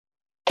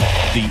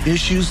The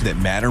issues that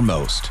matter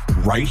most,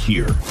 right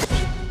here.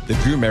 The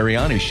Drew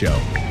Mariani Show.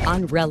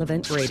 On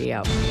Relevant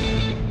Radio.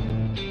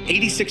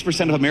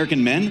 86% of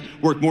American men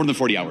work more than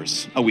 40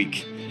 hours a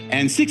week.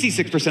 And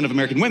 66% of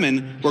American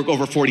women work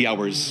over 40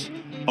 hours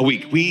a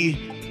week.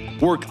 We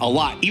work a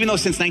lot. Even though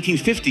since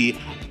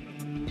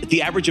 1950,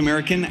 the average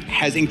American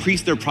has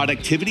increased their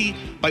productivity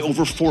by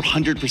over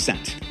 400%.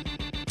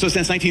 So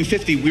since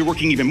 1950, we're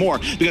working even more,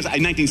 because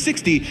in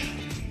 1960,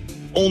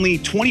 only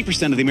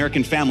 20% of the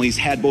American families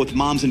had both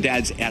moms and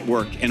dads at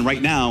work. And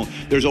right now,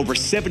 there's over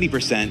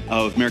 70%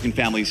 of American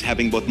families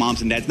having both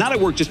moms and dads, not at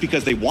work just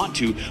because they want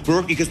to, but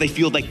work because they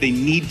feel like they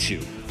need to.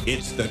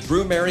 It's the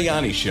Drew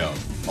Mariani Show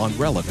on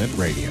Relevant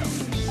Radio.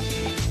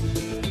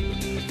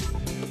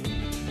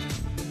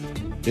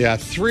 Yeah,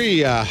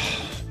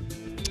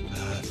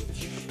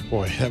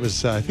 boy, that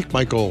was, I think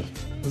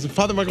was it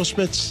Father Michael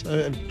Schmitz?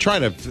 I'm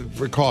trying to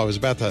recall. I was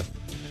about to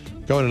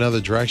go in another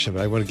direction,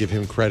 but I want to give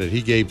him credit.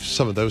 He gave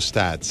some of those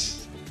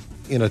stats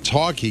in a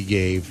talk he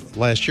gave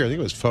last year. I think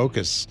it was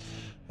Focus,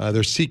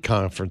 their Seat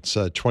Conference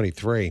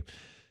 23.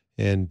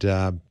 And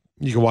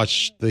you can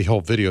watch the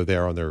whole video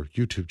there on their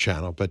YouTube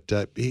channel.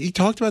 But he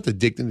talked about the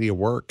dignity of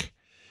work,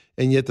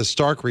 and yet the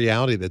stark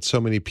reality that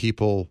so many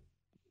people,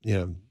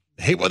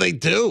 hate what they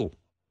do.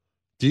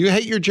 Do you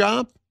hate your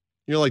job?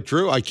 You're like,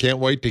 Drew, I can't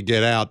wait to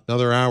get out,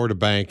 another hour to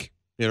bank,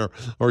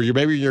 or you're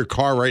maybe in your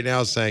car right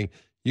now saying,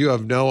 you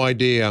have no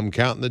idea, I'm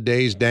counting the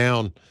days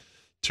down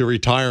to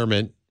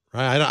retirement.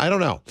 I don't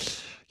know.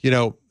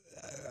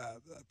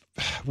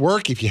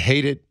 Work, if you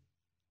hate it,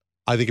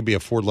 I think it'd be a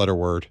 4-letter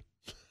word,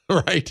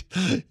 right?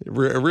 It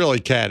really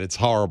can. It's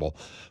horrible.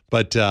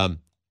 But gosh,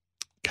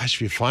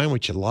 if you find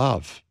what you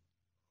love,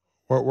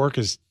 work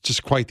is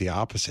just quite the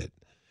opposite.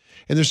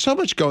 And there's so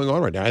much going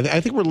on right now. I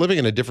think we're living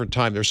in a different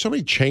time. There's so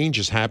many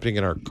changes happening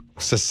in our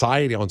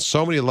society on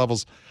so many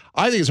levels.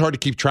 I think it's hard to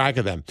keep track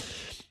of them.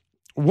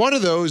 One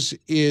of those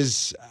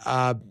is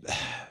how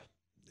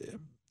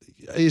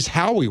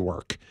we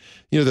work.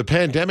 The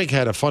pandemic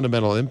had a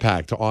fundamental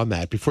impact on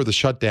that. Before the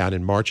shutdown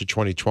in March of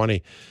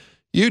 2020,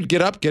 you'd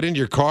get up, get into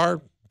your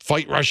car,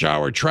 fight rush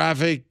hour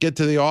traffic, get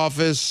to the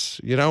office,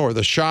 or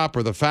the shop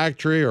or the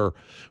factory or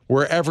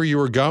wherever you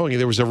were going.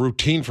 There was a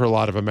routine for a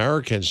lot of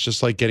Americans,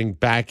 just like getting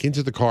back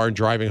into the car and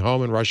driving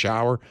home in rush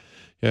hour.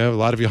 A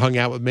lot of you hung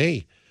out with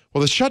me.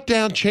 Well, the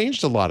shutdown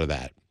changed a lot of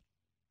that.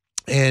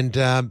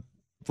 And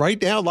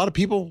right now, a lot of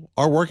people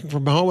are working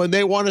from home, and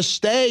they want to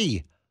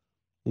stay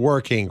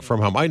working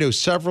from home. I know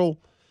several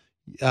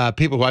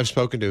people who I've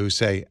spoken to who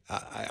say,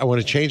 I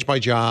want to change my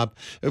job.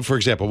 For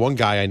example, one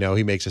guy I know,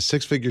 he makes a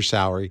 6-figure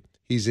salary.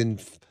 He's in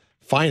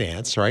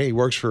finance, right? He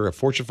works for a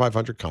Fortune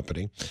 500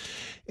 company.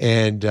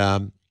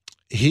 And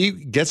he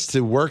gets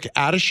to work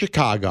out of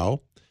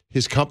Chicago.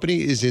 His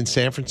company is in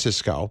San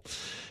Francisco.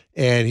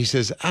 And he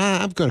says,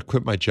 I'm going to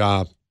quit my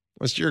job.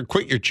 I said, you're going to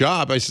quit your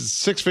job? I said,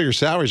 6-figure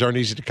salaries aren't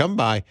easy to come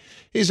by.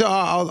 He said,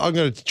 I'm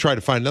going to try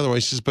to find another one.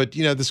 He says, but,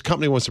 this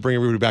company wants to bring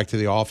everybody back to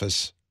the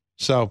office.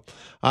 So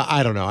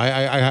I don't know.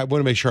 I want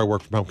to make sure I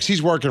work from home because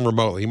he's working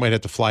remotely. He might have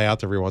to fly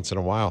out every once in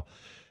a while.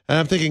 And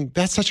I'm thinking,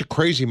 that's such a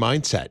crazy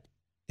mindset.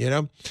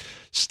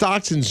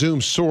 Stocks in Zoom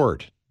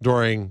soared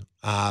during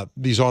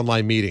these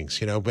online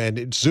meetings,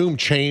 and Zoom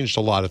changed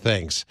a lot of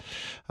things.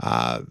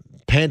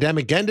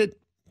 Pandemic ended.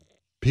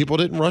 People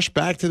didn't rush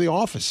back to the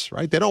office,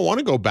 right? They don't want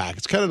to go back.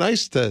 It's kind of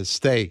nice to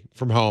stay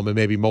from home and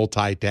maybe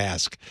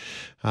multitask.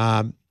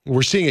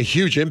 We're seeing a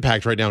huge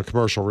impact right now in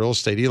commercial real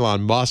estate.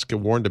 Elon Musk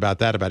warned about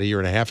that about a year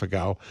and a half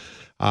ago.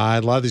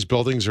 A lot of these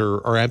buildings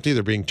are empty.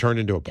 They're being turned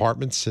into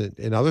apartments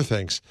and other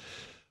things.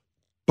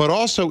 But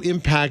also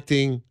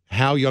impacting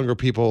how younger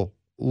people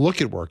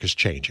look at work is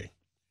changing.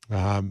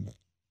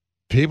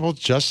 People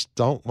just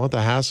don't want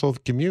the hassle of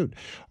the commute.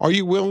 Are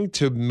you willing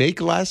to make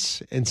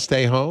less and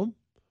stay home,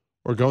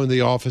 or go in the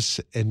office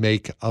and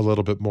make a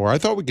little bit more? I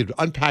thought we could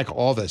unpack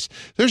all this.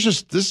 This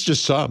is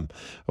just some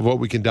of what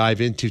we can dive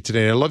into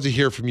today. And I'd love to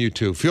hear from you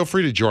too. Feel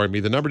free to join me.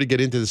 The number to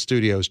get into the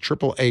studio is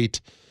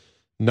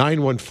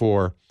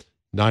 888-914-9149.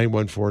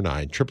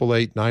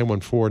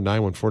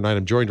 888-914-9149.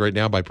 I'm joined right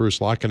now by Bruce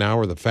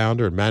Lachenauer, the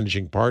founder and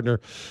managing partner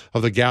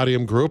of the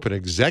Gaudium Group, an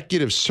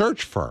executive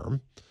search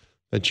firm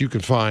that you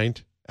can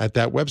find at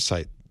that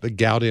website,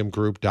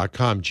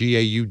 thegaudiumgroup.com,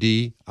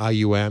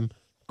 Gaudium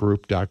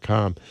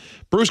group.com.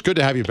 Bruce, good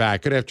to have you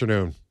back. Good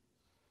afternoon.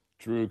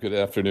 Drew, good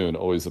afternoon.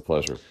 Always a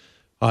pleasure.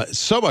 There's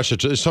so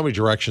many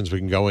directions we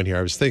can go in here.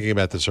 I was thinking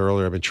about this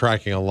earlier. I've been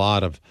tracking a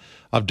lot of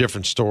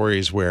different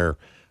stories where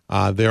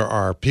there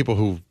are people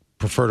who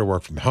prefer to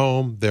work from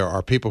home. There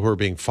are people who are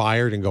being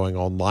fired and going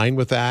online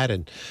with that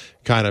and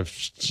kind of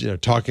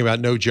talking about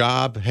no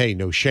job. Hey,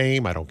 no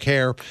shame. I don't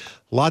care. A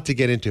lot to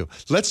get into.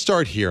 Let's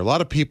start here. A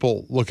lot of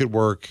people look at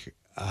work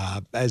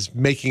as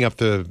making up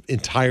the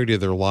entirety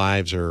of their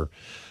lives, or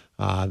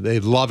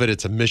they love it.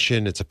 It's a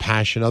mission. It's a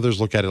passion. Others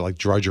look at it like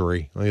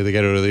drudgery. They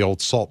go to the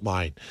old salt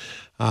mine.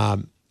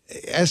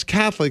 As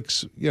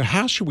Catholics,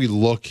 how should we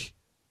look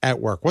at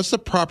work? What's the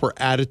proper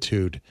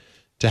attitude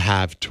to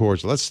have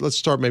towards it? Let's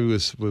start maybe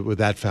with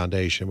that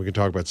foundation. We can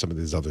talk about some of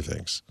these other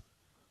things.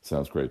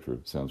 Sounds great, Drew.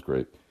 Sounds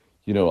great.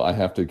 I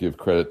have to give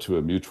credit to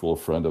a mutual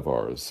friend of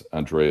ours,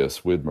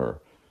 Andreas Widmer,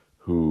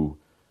 who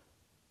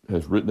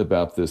has written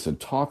about this and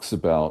talks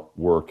about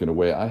work in a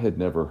way I had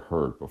never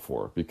heard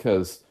before.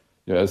 Because,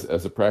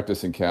 as a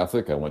practicing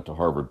Catholic, I went to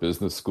Harvard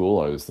Business School.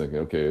 I was thinking,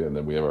 okay, and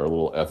then we have our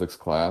little ethics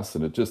class,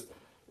 and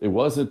there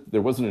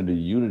wasn't any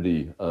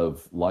unity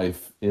of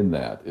life in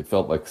that. It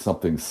felt like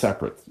something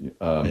separate.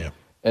 Yeah.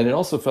 And it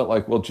also felt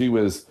like, well, gee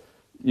whiz,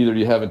 either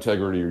you have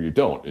integrity or you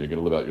don't. You're going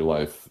to live out your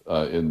life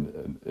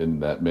in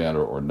that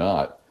manner or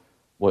not.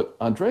 What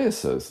Andreas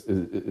says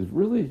is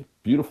really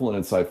beautiful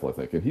and insightful, I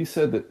think. And he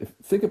said that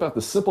think about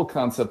the simple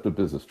concept of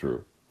business,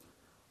 Drew.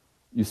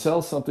 You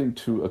sell something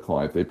to a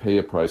client, they pay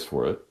a price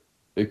for it.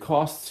 It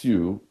costs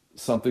you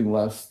something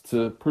less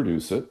to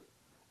produce it.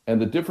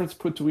 And the difference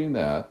between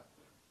that,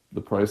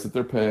 the price that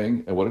they're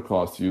paying and what it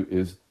costs you,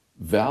 is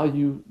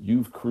value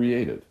you've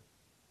created.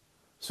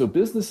 So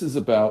business is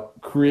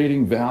about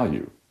creating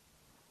value.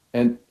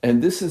 And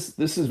this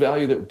is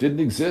value that didn't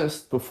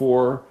exist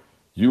before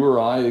you or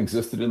I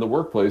existed in the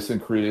workplace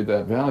and created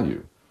that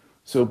value.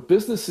 So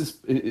business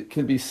it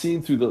can be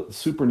seen through the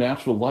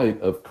supernatural light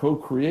of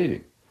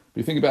co-creating. If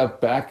you think about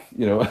back,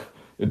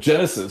 in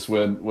Genesis,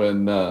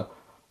 when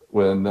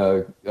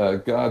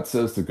God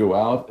says to go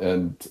out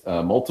and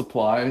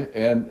multiply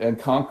and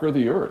conquer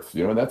the earth,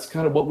 and that's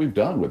kind of what we've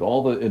done with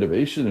all the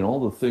innovation and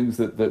all the things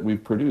that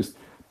we've produced.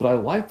 But I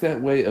like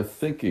that way of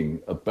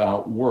thinking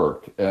about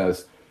work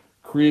as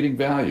creating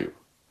value.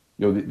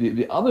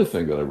 The other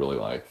thing that I really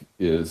like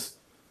is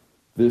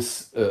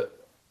this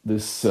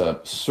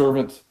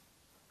servant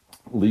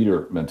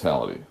leader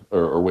mentality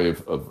or way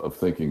of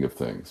thinking of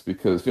things.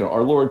 Because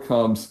our Lord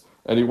comes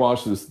and he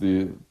washes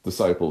the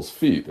disciples'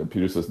 feet, and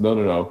Peter says,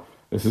 no.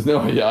 He says,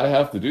 no, yeah, I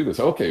have to do this.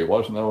 Okay,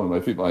 washing that one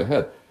my feet, my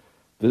head.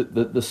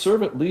 The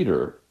servant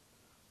leader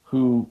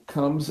who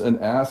comes and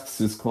asks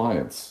his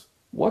clients,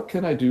 what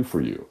can I do for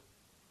you?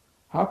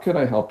 How can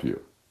I help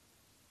you?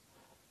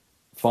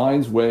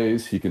 Finds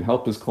ways he can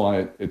help his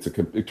client.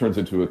 It turns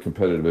into a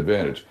competitive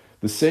advantage.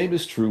 The same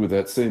is true with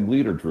that same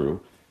leader,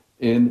 Drew,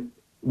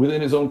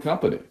 within his own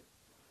company.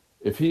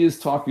 If he is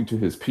talking to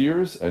his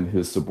peers and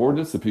his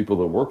subordinates, the people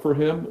that work for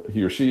him,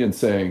 he or she, and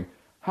saying,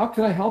 how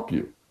can I help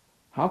you?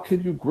 How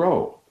can you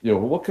grow?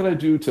 What can I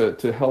do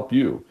to help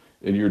you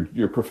in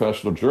your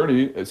professional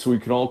journey so we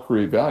can all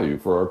create value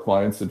for our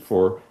clients and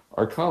for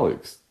our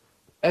colleagues?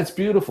 That's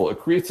beautiful. It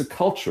creates a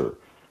culture,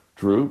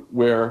 Drew,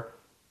 where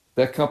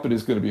that company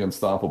is going to be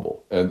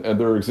unstoppable. And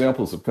there are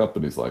examples of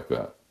companies like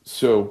that.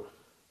 So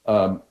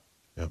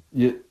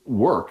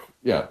work,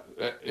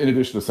 in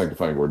addition to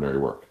sanctifying ordinary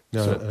work.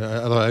 No,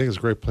 so, I think it's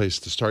a great place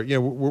to start.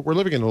 We're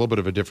living in a little bit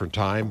of a different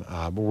time.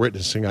 We're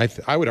witnessing,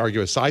 I would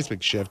argue, a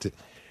seismic shift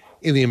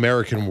in the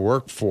American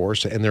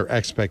workforce and their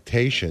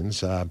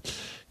expectations.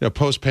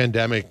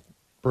 Post-pandemic,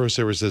 Bruce,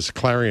 there was this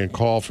clarion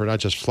call for not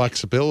just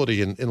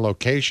flexibility in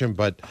location,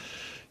 but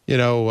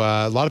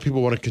a lot of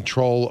people want to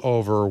control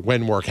over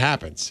when work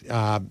happens.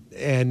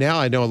 And now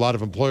I know a lot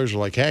of employers are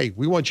like, hey,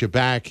 we want you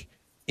back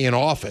in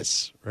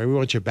office, right? We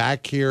want you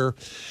back here.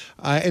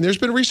 And there's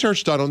been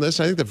research done on this.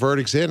 I think the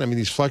verdict's in. I mean,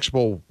 these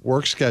flexible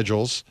work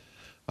schedules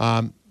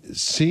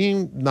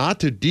seem not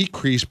to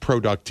decrease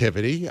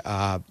productivity.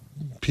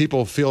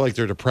 People feel like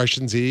their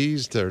depression's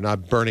eased. They're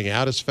not burning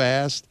out as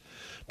fast.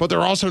 But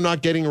they're also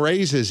not getting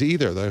raises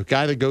either. The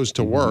guy that goes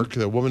to work,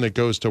 the woman that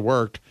goes to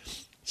work,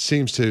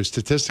 seems to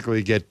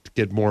statistically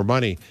get more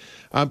money.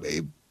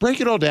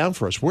 Break it all down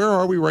for us. Where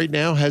are we right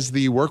now? Has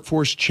the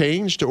workforce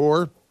changed,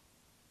 or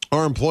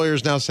are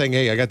employers now saying,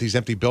 hey, I got these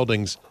empty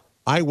buildings,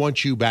 I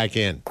want you back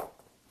in?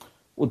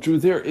 Well, Drew,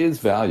 there is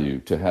value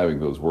to having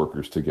those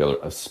workers together,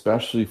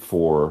 especially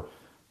for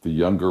the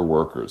younger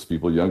workers,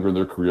 people younger in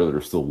their career that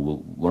are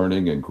still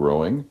learning and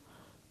growing.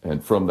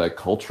 And from that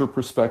culture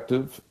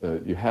perspective,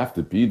 you have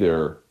to be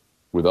there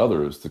with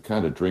others to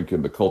kind of drink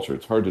in the culture.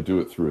 It's hard to do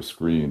it through a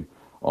screen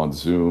on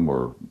Zoom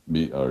or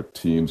Meet or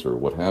Teams or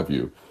what have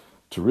you,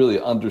 to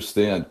really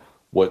understand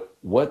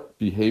what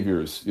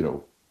behaviors,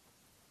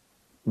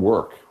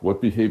 work,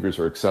 what behaviors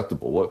are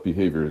acceptable, what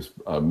behaviors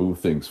move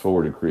things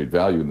forward and create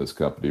value in this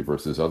company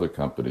versus other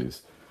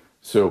companies.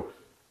 So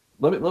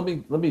let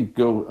me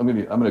go. I'm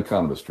an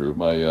economist, Drew.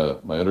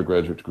 My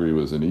undergraduate degree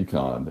was in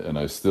econ, and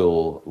I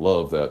still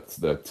love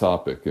that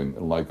topic and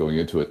like going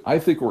into it. I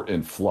think we're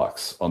in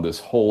flux on this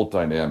whole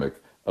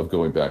dynamic of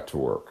going back to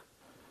work.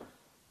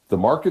 The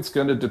market's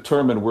going to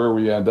determine where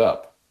we end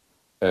up.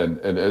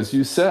 And as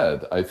you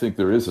said, I think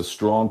there is a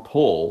strong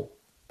pull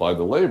by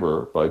the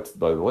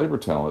labor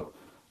talent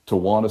to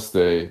want to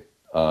stay,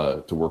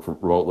 to work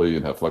remotely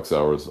and have flex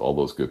hours, all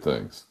those good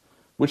things,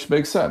 which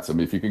makes sense. I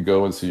mean, if you can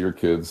go and see your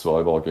kids'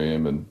 volleyball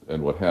game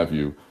and what have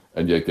you,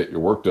 and yet get your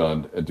work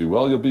done and do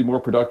well, you'll be more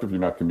productive, you're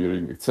not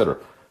commuting, et cetera.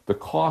 The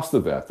cost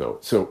of that, though,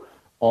 so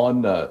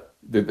on the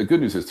good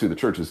news is, too, the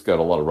church has got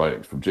a lot of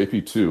writings from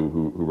JP2,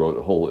 who wrote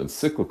a whole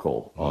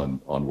encyclical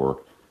on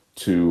work,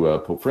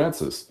 to Pope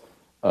Francis.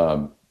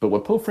 But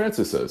what Pope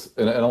Francis says,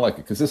 and I like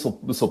it, because this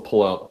will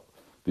pull out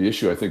the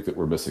issue I think that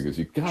we're missing, is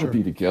you've got to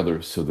be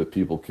together so that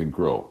people can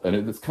grow. And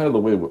it's kind of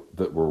the way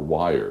that we're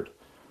wired.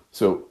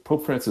 So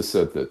Pope Francis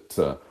said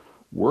that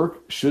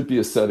work should be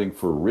a setting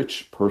for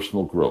rich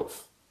personal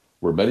growth,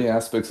 where many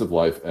aspects of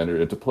life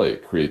enter into play: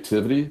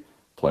 creativity,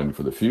 planning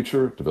for the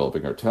future,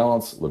 developing our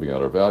talents, living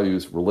out our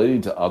values,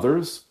 relating to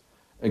others,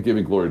 and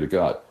giving glory to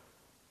God.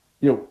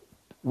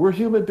 We're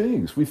human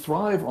beings. We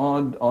thrive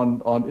on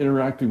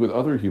interacting with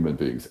other human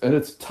beings, and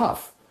it's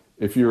tough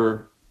if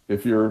you're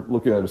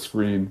looking at a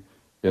screen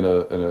in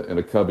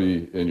a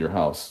cubby in your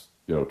house,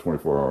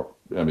 24 hours.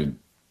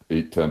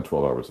 8, 10,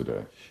 12 hours a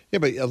day. Yeah,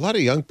 but a lot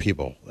of young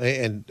people,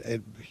 and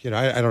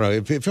I don't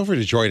know. Feel free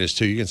to join us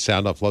too. You can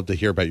sound off. Love to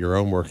hear about your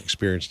own work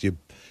experience. Do you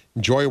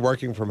enjoy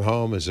working from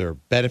home? Is there a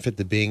benefit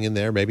to being in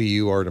there? Maybe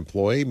you are an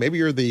employee. Maybe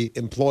you're the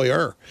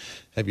employer.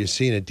 Have you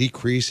seen a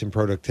decrease in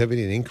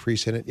productivity, an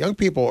increase in it? Young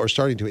people are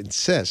starting to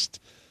insist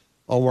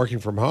on working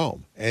from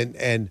home.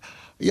 And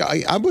yeah,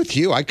 I'm with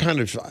you. I kind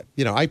of,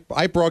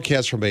 I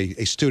broadcast from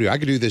a studio. I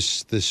could do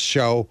this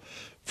show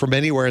from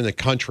anywhere in the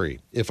country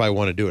if I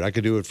want to do it. I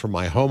could do it from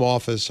my home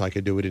office. I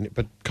could do it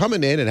but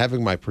coming in and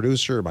having my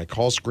producer, my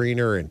call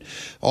screener, and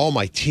all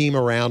my team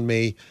around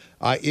me,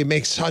 it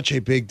makes such a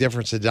big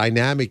difference. The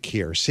dynamic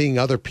here, seeing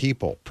other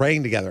people,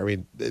 praying together. I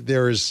mean,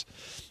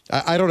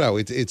 I don't know.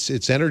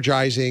 It's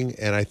energizing,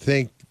 and I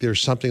think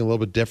there's something a little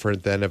bit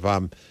different than if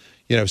I'm,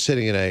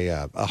 sitting in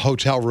a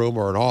hotel room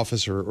or an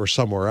office or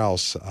somewhere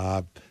else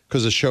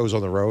because the show's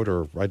on the road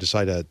or I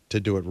decide to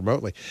do it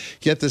remotely.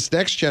 Yet this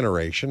next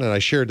generation, and I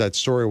shared that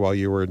story while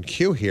you were in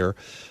queue here,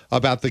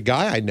 about the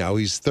guy I know.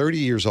 He's 30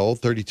 years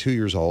old, 32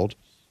 years old,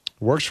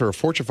 works for a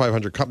Fortune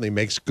 500 company,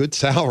 makes good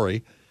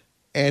salary,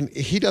 and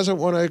he doesn't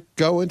want to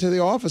go into the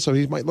office, so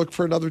he might look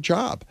for another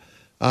job.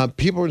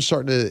 People are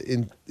starting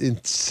to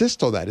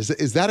insist on that.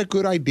 Is that a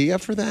good idea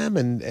for them?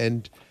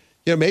 And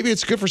maybe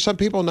it's good for some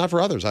people, not for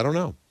others. I don't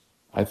know.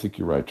 I think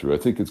you're right, Drew. I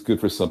think it's good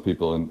for some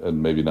people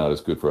and maybe not as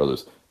good for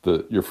others.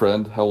 Your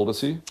friend, how old is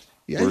he?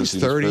 Yeah, he's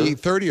 30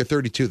 or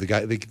 32.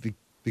 The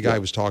guy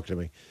was talking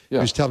to me. Yeah.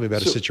 He was telling me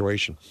about a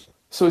situation.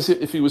 So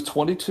if he was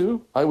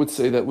 22, I would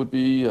say that would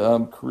be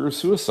career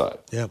suicide.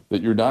 Yeah.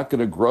 That you're not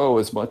going to grow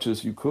as much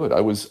as you could.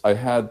 I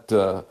had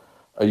a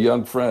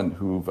young friend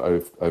who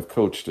I've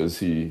coached as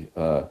he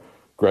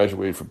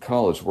graduated from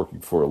college,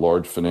 working for a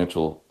large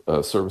financial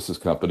services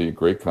company, a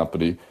great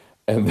company,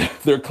 and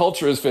their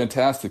culture is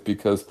fantastic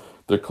because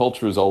their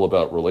culture is all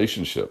about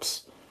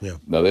relationships. Yeah.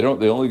 Now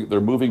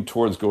they're moving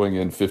towards going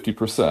in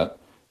 50%.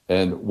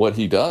 And what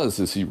he does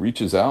is he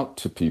reaches out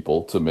to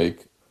people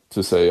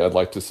to say, I'd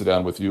like to sit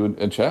down with you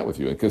and chat with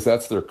you. And because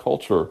that's their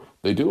culture,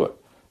 they do it.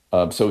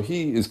 So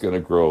he is going to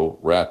grow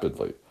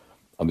rapidly.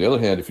 On the other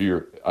hand,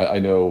 I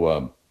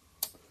know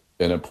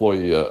an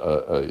employee,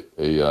 and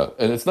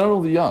it's not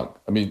only young.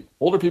 I mean,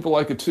 older people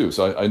like it too.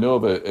 So I know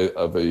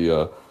of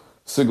a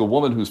single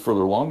woman who's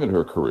further along in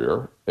her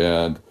career,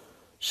 and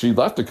she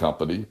left a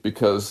company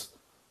because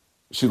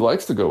she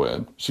likes to go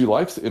in. She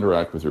likes to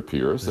interact with her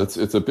peers. Yeah.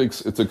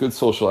 It's a good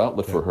social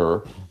outlet for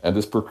her. And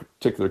this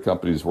particular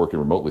company is working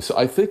remotely. So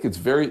I think it's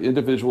very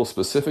individual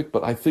specific,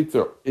 but I think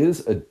there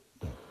is an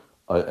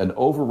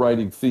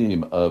overriding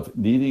theme of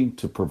needing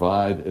to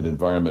provide an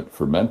environment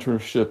for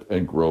mentorship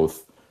and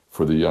growth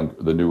for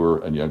the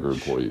newer and younger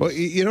employees. Well,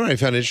 you know what I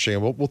found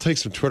interesting? We'll take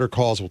some Twitter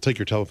calls. We'll take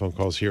your telephone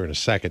calls here in a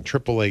second.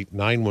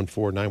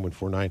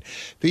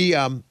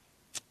 888-914-9149.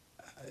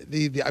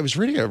 I was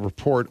reading a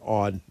report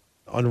on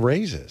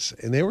raises,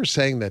 and they were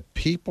saying that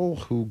people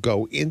who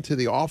go into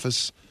the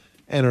office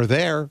and are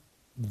there,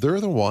 they're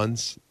the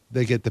ones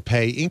that get the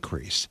pay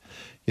increase.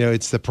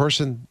 It's the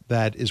person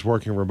that is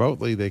working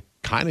remotely that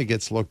kind of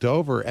gets looked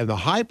over, and the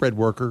hybrid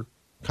worker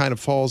kind of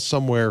falls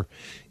somewhere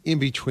in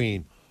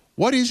between.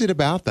 What is it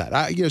about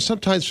that?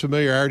 Sometimes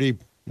familiarity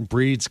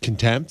breeds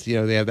contempt.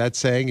 They have that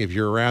saying, if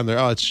you're around there,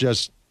 oh, it's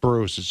just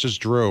Bruce, it's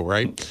just Drew,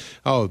 right?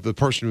 Oh, the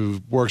person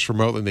who works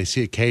remotely and they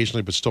see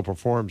occasionally but still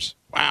performs.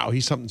 Wow,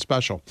 he's something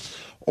special.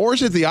 Or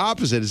is it the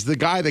opposite? Is the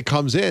guy that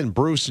comes in,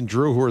 Bruce and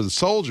Drew, who are the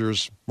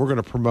soldiers, we're going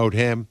to promote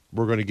him.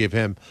 We're going to give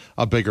him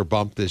a bigger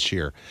bump this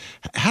year.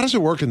 How does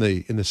it work in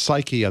the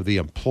psyche of the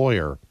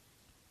employer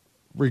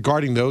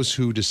regarding those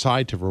who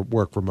decide to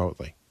work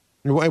remotely?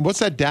 And what's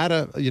that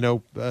data,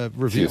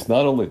 reveal? See, it's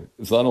not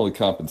only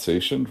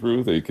compensation,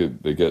 Drew. They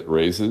get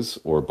raises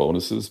or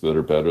bonuses that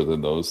are better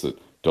than those that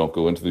don't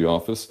go into the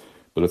office,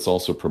 but it's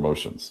also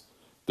promotions.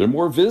 They're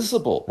more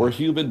visible. We're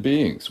human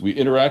beings. We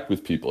interact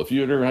with people. If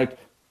you interact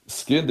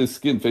skin to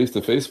skin, face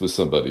to face with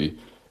somebody,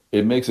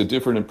 it makes a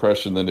different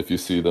impression than if you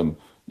see them,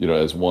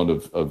 as one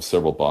of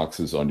several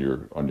boxes on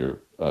your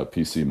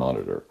PC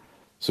monitor.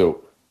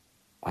 So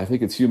I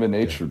think it's human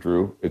nature,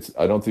 Drew.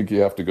 I don't think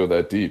you have to go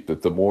that deep.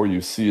 That the more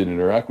you see and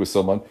interact with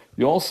someone,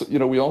 we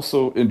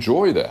also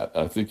enjoy that.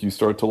 I think you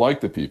start to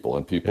like the people,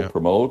 and people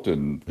promote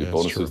and give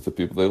bonuses to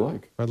people they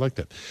like. I like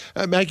that.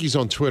 Maggie's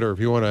on Twitter. If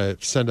you want to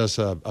send us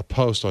a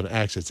post on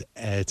X,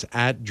 it's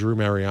at Drew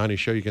Mariani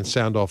Show. You can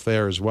sound off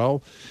there as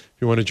well. If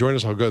you want to join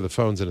us, I'll go to the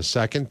phones in a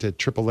second at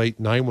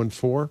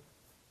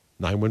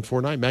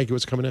 888-914-9149. Maggie,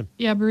 what's coming in?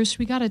 Yeah, Bruce,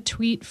 we got a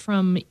tweet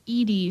from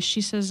Edie. She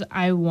says,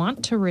 I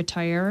want to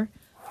retire,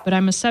 But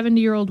I'm a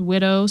 70-year-old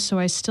widow, so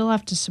I still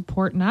have to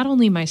support not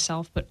only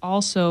myself, but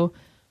also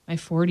my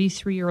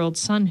 43-year-old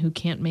son who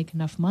can't make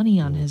enough money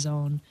on his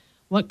own.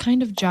 What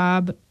kind of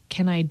job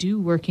can I do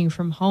working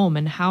from home,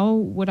 and how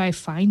would I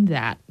find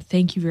that?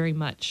 Thank you very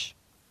much.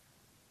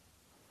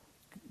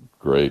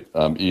 Great.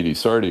 Edie,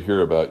 sorry to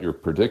hear about your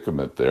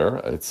predicament there.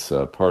 It's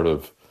part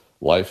of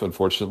life,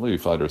 unfortunately. We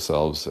find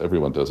ourselves,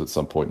 everyone does at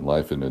some point in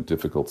life, in a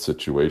difficult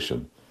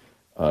situation.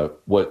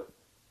 What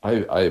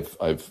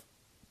I've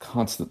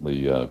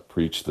constantly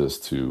preached this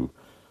to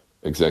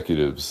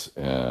executives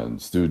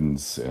and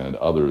students and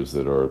others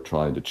that are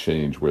trying to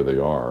change where they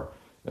are,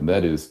 and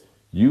that is,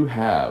 you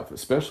have,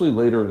 especially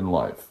later in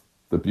life,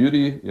 the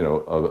beauty,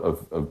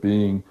 of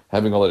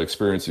having all that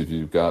experience. If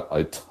you've got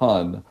a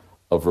ton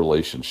of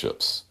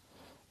relationships,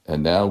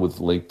 and now with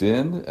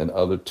LinkedIn and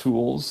other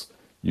tools,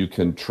 you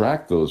can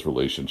track those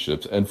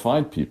relationships and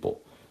find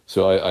people.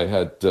 So I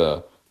had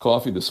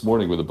coffee this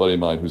morning with a buddy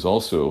of mine who's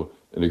also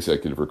an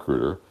executive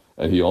recruiter,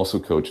 and he also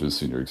coaches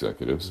senior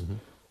executives. Mm-hmm.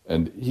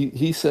 And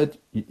he said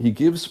he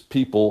gives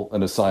people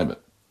an assignment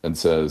and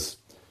says,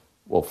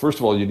 well, first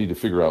of all, you need to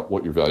figure out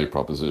what your value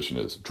proposition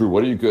is. Drew,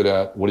 what are you good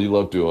at? What do you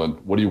love doing?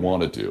 What do you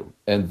want to do?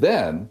 And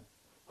then,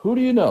 who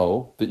do you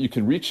know that you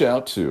can reach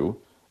out to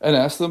and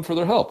ask them for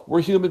their help?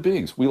 We're human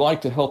beings. We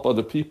like to help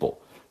other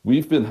people.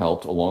 We've been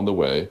helped along the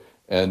way,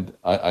 and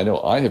I know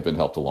I have been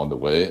helped along the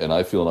way, and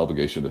I feel an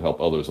obligation to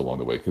help others along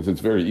the way, because it's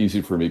very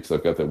easy for me, because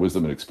I've got that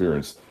wisdom and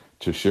experience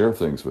to share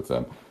things with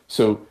them.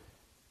 So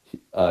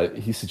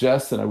he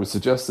suggests, and I would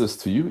suggest this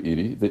to you,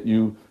 Edie, that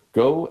you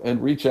go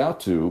and reach out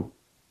to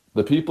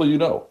the people you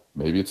know.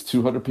 Maybe it's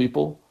 200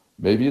 people,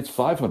 maybe it's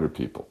 500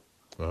 people,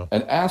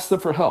 and ask them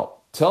for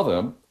help. Tell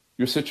them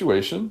your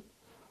situation,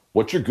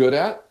 what you're good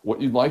at,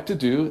 what you'd like to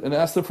do, and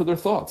ask them for their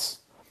thoughts.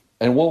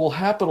 And what will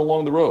happen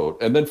along the road,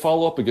 and then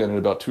follow up again in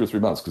about 2 or 3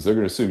 months, because they're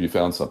going to assume you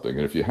found something.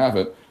 And if you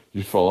haven't,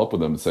 you follow up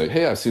with them and say,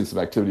 hey, I've seen some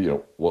activity,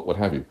 what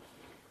have you.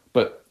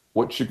 But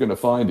what you're going to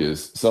find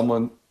is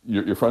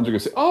your friends are going to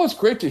say, oh, it's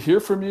great to hear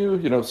from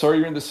you. Sorry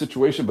you're in this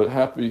situation, but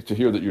happy to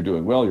hear that you're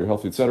doing well, you're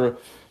healthy, et cetera.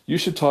 You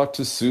should talk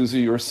to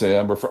Susie or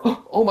Sam or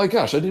oh my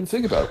gosh, I didn't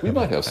think about it. We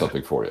might have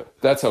something for you.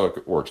 That's how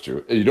it works,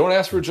 Drew. You don't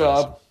ask for a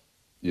job,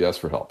 you ask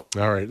for help.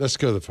 All right, let's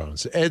go to the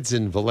phones. Ed's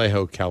in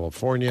Vallejo,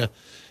 California.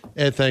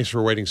 Ed, thanks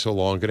for waiting so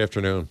long. Good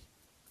afternoon.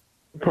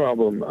 No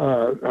problem.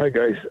 Hi,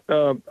 guys.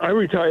 I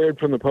retired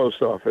from the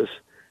post office,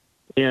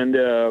 and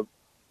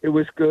it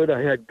was good.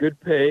 I had good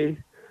pay,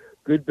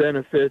 good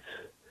benefits,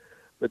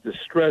 but the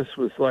stress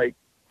was like,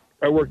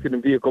 I worked in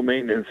vehicle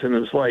maintenance, and it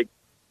was like,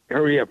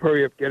 hurry up,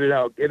 get it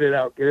out. They're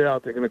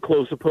going to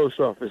close the post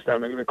office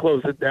down. They're going to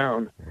close it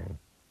down.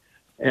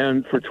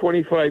 And for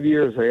 25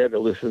 years, I had to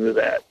listen to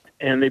that.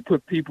 And they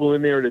put people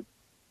in there,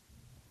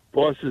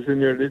 bosses in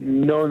there that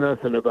didn't know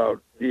nothing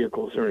about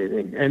vehicles or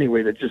anything.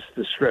 Anyway, just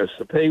the stress.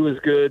 The pay was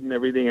good and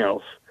everything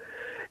else.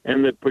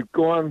 But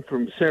going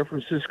from San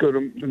Francisco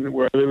to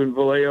where I live in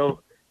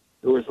Vallejo,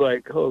 it was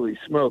like, holy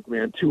smoke,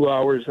 man, 2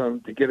 hours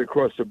to get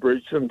across the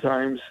bridge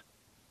sometimes.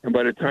 And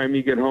by the time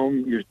you get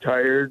home, you're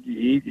tired, you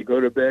eat, you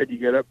go to bed, you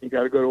get up, you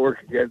got to go to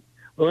work again.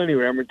 Well,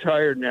 anyway, I'm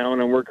retired now, and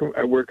I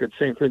work at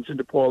St. Vincent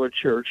de Paul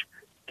Church.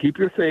 Keep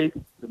your faith,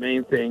 the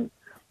main thing.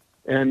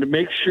 And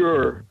make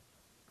sure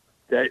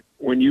that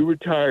when you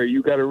retire,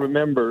 you got to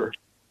remember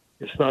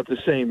it's not the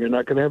same. You're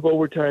not going to have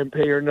overtime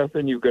pay or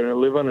nothing. You're going to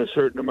live on a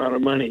certain amount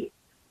of money.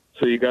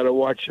 So you got to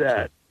watch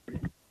that.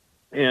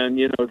 And,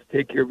 to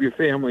take care of your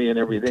family and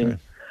everything.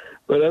 Okay.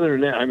 But other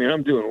than that,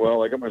 I'm doing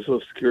well. I got my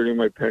Social Security and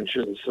my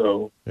pension,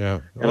 so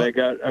yeah. And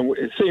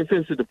it's St.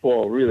 Vincent de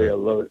Paul. Really, I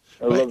love it.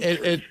 I love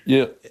it.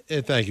 Yeah.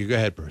 Thank you. Go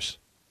ahead, Bruce.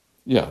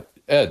 Yeah,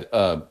 Ed.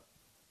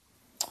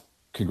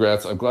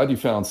 Congrats. I'm glad you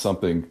found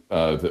something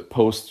that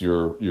post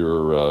your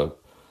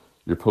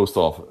post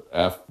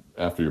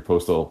after your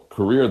postal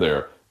career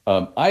there.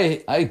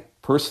 I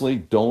personally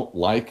don't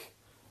like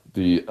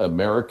the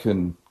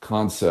American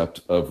concept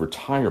of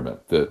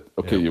retirement, that,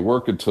 you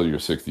work until you're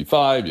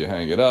 65, you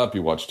hang it up,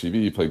 you watch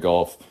TV, you play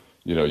golf,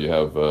 you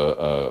have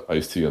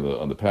iced tea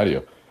on the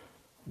patio.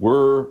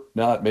 We're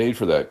not made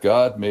for that.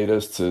 God made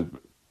us to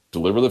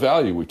deliver the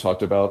value we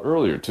talked about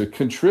earlier, to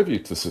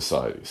contribute to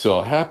society.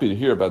 So happy to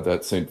hear about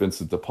that St.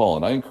 Vincent de Paul.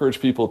 And I encourage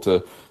people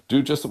to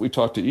do just what we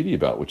talked to Edie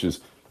about, which is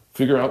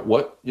figure out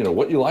what you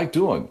like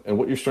doing and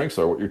what your strengths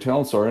are, what your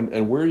talents are,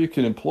 and where you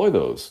can employ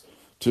those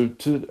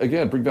to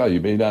again, bring value.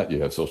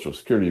 You have Social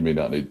Security, you may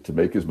not need to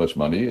make as much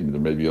money, and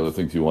there may be other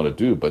things you want to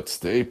do, but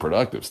stay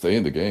productive, stay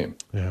in the game.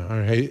 Yeah, all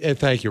right. Hey,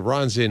 thank you.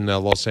 Ron's in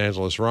Los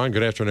Angeles. Ron,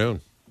 good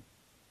afternoon.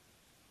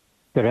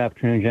 Good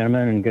afternoon,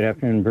 gentlemen, and good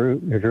afternoon,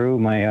 Drew,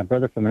 my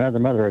brother from another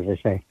mother, as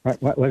they say.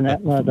 Wasn't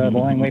that the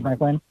line way, my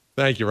friend?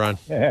 Thank you, Ron.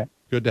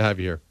 Good to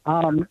have you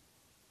here.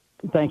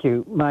 Thank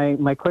you.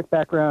 My quick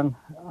background,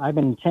 I've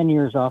been 10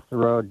 years off the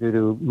road due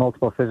to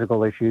multiple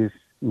physical issues,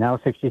 now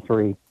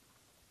 63.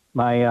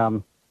 My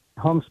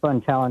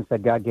homespun talents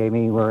that God gave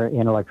me were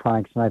in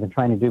electronics, and I've been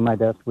trying to do my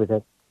best with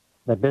it.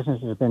 The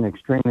business has been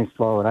extremely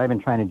slow, and I've been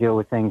trying to deal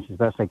with things as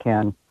best I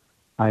can.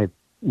 I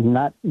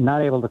not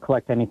able to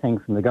collect anything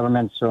from the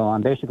government, so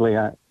I'm basically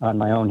on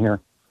my own here.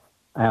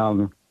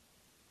 I'm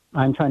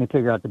trying to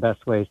figure out the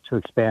best ways to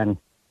expand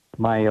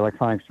my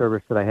electronic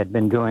service that I had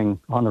been doing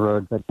on the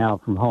road, but now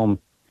from home.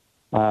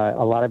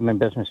 A lot of my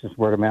business is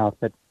word of mouth,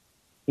 but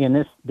in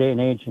this day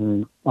and age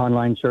and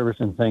online service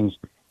and things,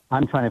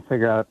 I'm trying to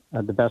figure out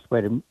the best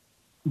way to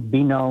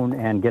be known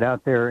and get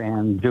out there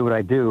and do what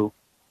I do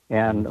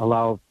and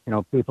allow,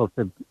 people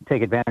to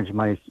take advantage of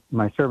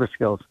my service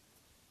skills.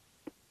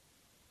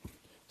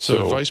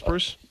 So advice,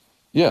 Bruce?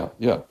 Yeah.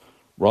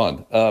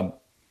 Ron, I'm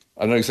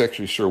not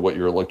exactly sure what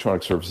your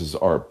electronic services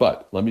are,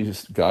 but let me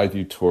just guide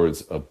you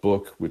towards a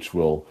book which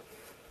will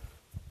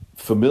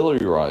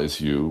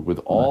familiarize you with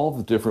all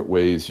the different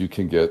ways you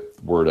can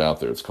get word out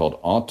there. It's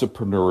called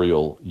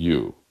Entrepreneurial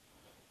You.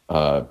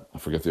 I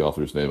forget the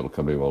author's name. It'll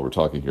come to me while we're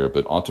talking here,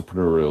 but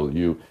Entrepreneurial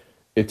You.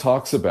 It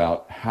talks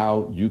about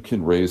how you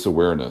can raise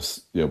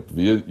awareness.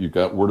 You've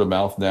got word of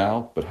mouth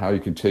now, but how you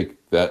can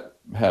take that,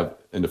 have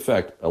in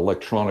effect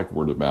electronic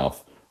word of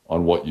mouth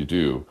on what you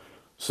do,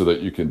 so that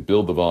you can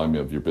build the volume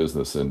of your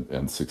business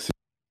and succeed.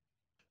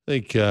 I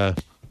think.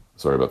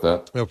 Sorry about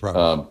that. No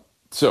problem.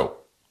 So,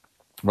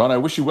 Ron, I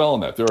wish you well on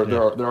that.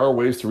 There are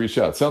ways to reach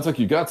out. It sounds like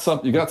you got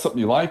something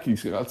you like. You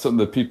got something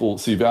that people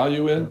see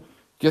value in.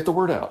 Get the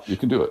word out. You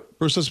can do it.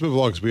 Bruce, let's move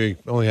along because we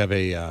only have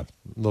a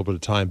little bit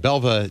of time.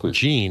 Belva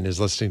Jean is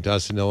listening to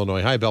us in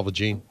Illinois. Hi, Belva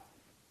Jean.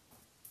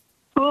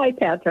 Hi,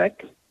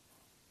 Patrick.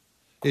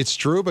 It's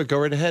Drew, but go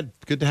right ahead.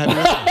 Good to have you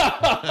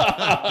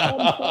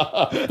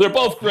listening. They're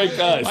both great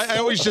guys. I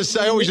always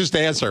just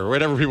answer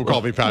whenever people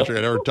call me Patrick.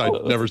 I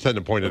never tend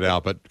to point it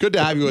out, but good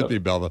to have you with me,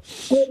 Belva.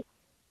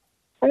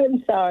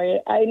 I'm sorry.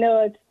 I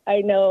know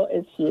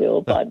it's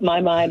you, but my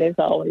mind is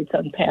always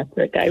on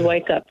Patrick. I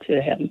wake up to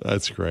him.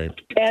 That's great.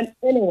 And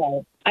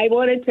anyway, I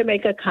wanted to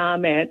make a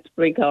comment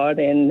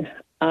regarding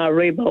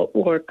remote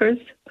workers.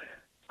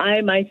 I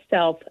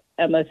myself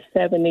am a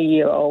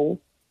 70-year-old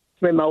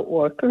remote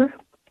worker,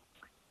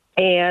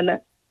 and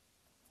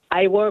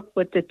I work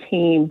with a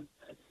team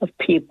of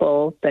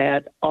people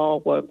that all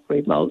work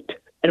remote,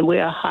 and we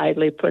are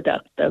highly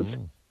productive.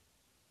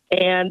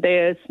 And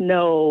there's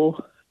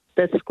no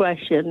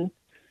discretion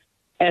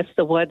as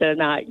to whether or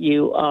not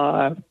you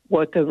are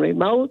working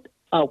remote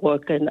or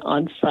working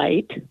on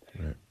site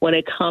when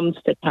it comes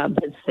to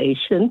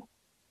compensation,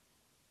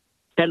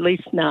 at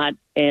least not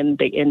in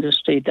the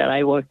industry that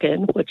I work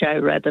in, which I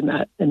rather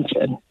not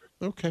mention.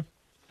 Okay.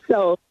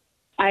 So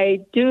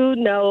I do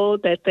know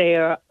that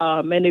there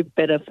are many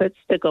benefits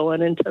to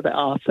going into the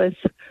office,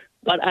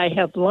 but I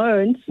have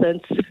learned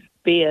since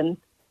being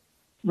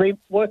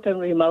working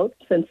remote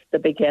since the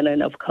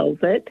beginning of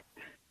COVID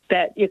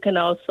that you can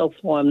also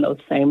form those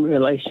same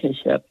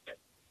relationships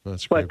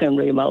working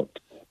remote.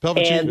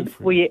 And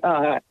we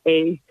are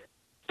a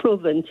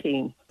proven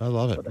team. I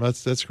love it.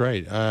 That's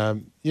great.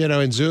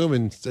 In Zoom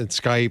and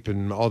Skype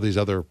and all these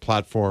other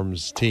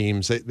platforms,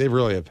 teams, they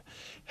really have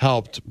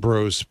helped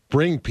Bruce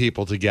bring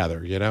people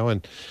together,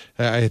 and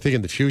I think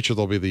in the future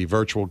there'll be the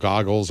virtual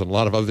goggles and a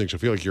lot of other things. I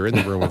feel like you're in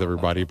the room with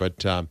everybody.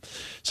 But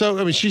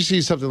she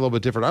sees something a little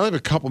bit different. I only have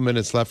a couple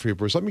minutes left for you,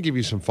 Bruce. Let me give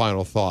you some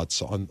final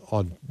thoughts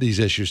on these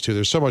issues too.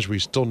 There's so much we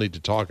still need to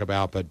talk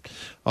about, but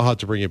I'll have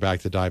to bring you back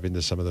to dive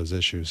into some of those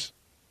issues.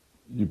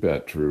 You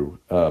bet, Drew.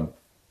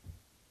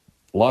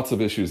 Lots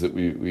of issues that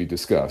we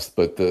discussed,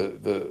 but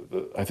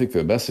I think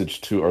the message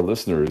to our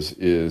listeners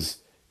is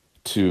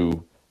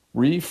to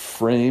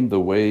reframe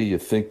the way you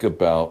think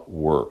about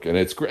work, and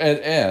it's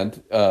great.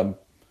 And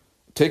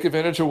take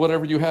advantage of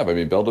whatever you have. I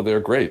mean, Belva,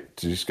 they're great.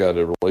 She's got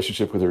a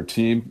relationship with her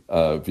team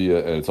and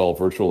it's all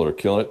virtual. They're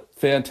killing it.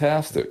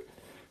 Fantastic.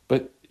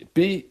 But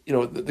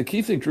the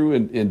key thing, Drew,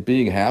 in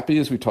being happy,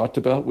 as we talked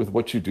about with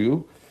what you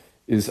do,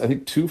 is I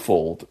think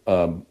twofold.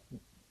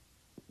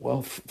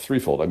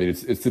 Threefold. I mean,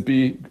 it's to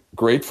be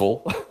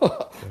grateful.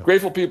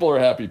 Grateful people are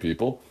happy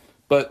people,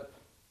 but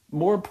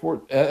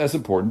as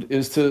important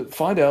is to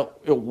find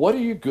out what are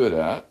you good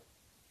at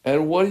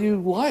and what do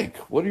you like?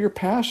 What are your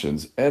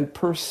passions? And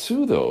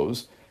pursue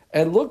those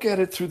and look at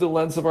it through the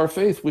lens of our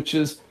faith, which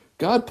is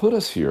God put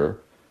us here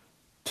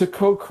to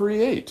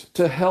co-create,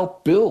 to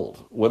help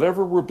build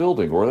whatever we're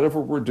building or whatever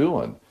we're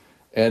doing,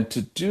 and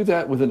to do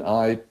that with an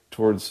eye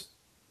towards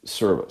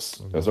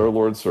service. As our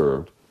Lord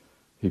served,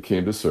 he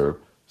came to serve,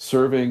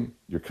 serving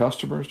your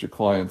customers, your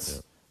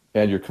clients,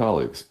 and your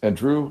colleagues. And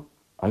Drew,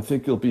 I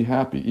think you'll be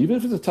happy, even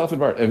if it's a tough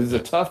environment. If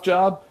it's a tough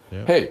job,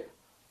 hey,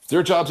 there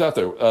are jobs out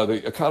there.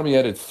 The economy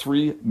added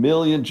 3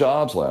 million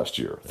jobs last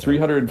year,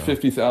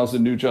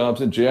 350,000 new jobs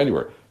in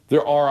January.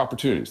 There are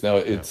opportunities. Now,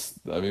 we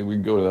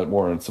can go to that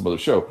more on some other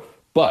show,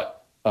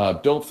 but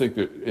don't think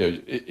that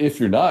if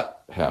you're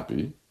not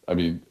happy,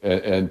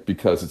 and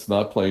because it's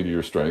not playing to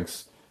your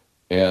strengths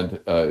and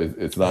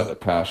it's not a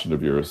passion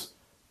of yours,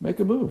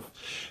 make a move.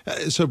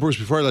 So, Bruce,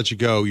 before I let you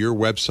go, your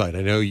website,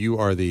 I know you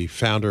are the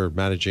founder,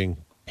 managing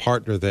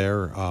partner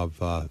there of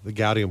the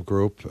Gaudium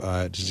Group.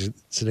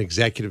 It's an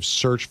executive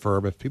search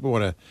firm. If people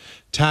want to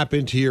tap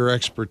into your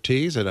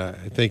expertise, and I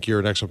think you're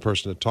an excellent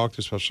person to talk to,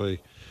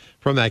 especially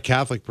from that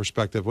Catholic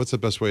perspective, what's the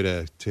best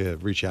way to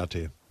reach out to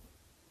you?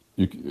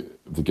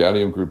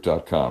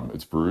 thegaudiumgroup.com.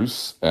 It's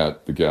Bruce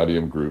at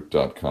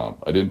thegaudiumgroup.com.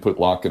 I didn't put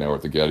Lachenauer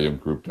at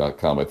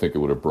thegaudiumgroup.com. I think it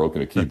would have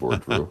broken a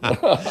keyboard, Drew.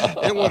 It would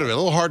have been a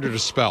little harder to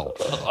spell.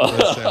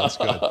 That sounds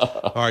good.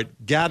 All right,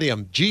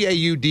 Gaudium,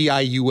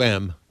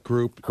 Gaudium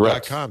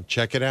Group.com.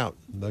 Check it out.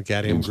 The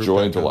Gaudium Group.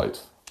 Joy and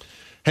delight.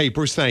 Hey,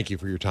 Bruce, thank you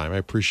for your time. I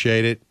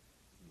appreciate it.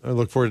 I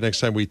look forward to next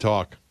time we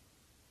talk.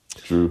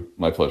 Drew,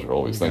 my pleasure.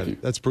 Always. Thank you.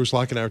 That's Bruce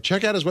Lachenauer.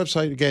 Check out his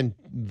website again,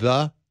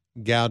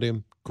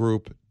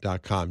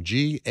 thegaudiumgroup.com,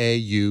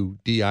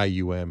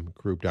 Gaudium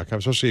Group.com,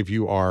 especially if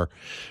you are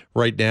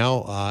right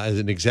now as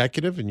an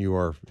executive and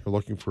you're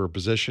looking for a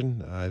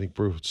position. I think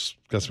Bruce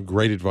got some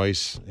great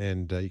advice,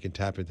 and you can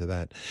tap into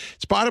that.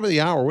 It's bottom of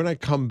the hour. When I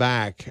come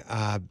back,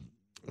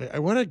 I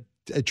want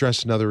to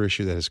address another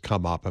issue that has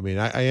come up. I mean,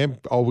 I am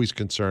always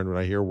concerned when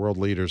I hear world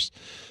leaders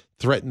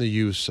threaten the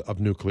use of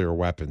nuclear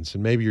weapons.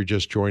 And maybe you're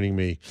just joining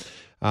me.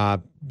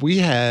 We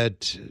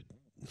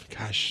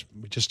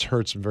just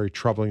heard some very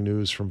troubling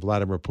news from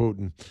Vladimir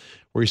Putin,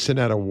 where he sent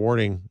out a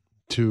warning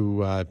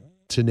to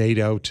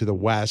NATO, to the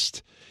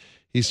West.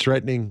 He's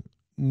threatening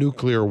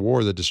nuclear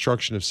war, the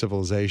destruction of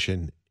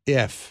civilization,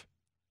 if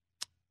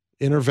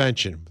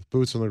intervention with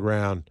boots on the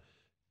ground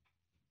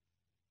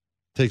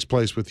takes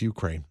place with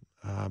Ukraine.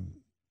 I'll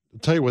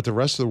tell you what the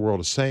rest of the world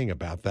is saying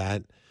about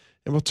that,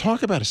 and we'll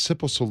talk about a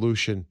simple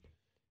solution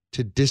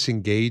to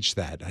disengage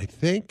that. I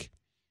think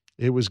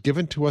it was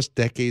given to us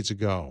decades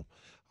ago.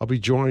 I'll be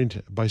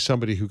joined by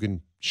somebody who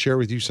can share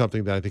with you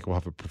something that I think will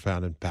have a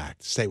profound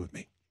impact. Stay with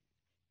me.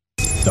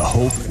 The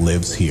hope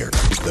lives here.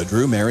 The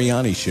Drew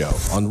Mariani Show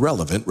on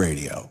Relevant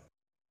Radio.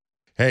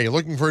 Hey,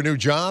 looking for a new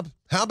job?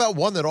 How about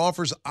one that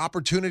offers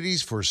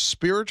opportunities for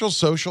spiritual,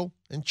 social,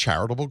 and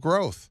charitable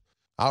growth?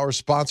 Our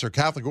sponsor,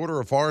 Catholic Order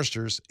of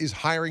Foresters, is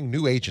hiring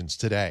new agents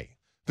today.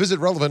 Visit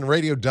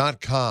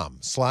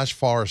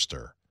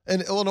relevantradio.com/Forester.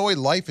 An Illinois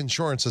Life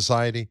Insurance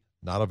Society,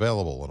 not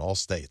available in all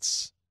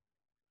states.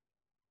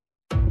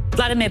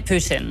 Vladimir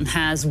Putin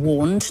has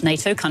warned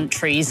NATO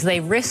countries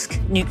they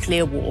risk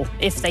nuclear war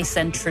if they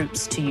send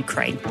troops to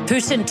Ukraine.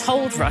 Putin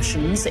told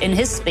Russians in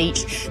his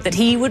speech that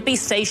he would be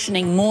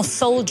stationing more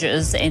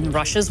soldiers in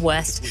Russia's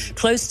west,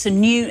 close to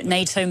new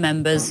NATO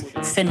members,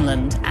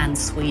 Finland and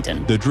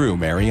Sweden. The Drew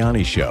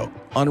Mariani Show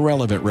on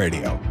Relevant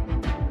Radio.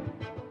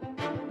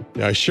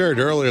 Yeah, I shared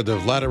earlier that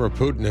Vladimir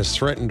Putin has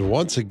threatened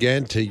once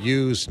again to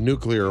use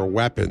nuclear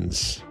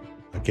weapons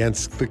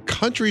against the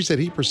countries that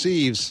he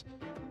perceives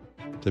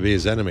to be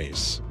his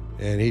enemies.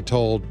 And he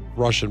told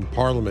Russian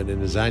parliament in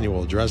his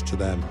annual address to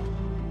them,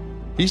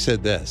 he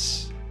said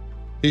this.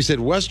 He said,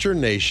 Western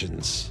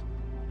nations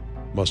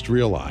must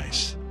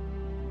realize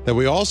that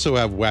we also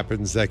have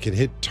weapons that can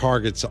hit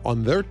targets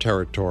on their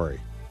territory.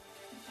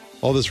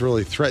 All this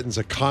really threatens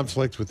a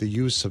conflict with the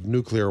use of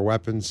nuclear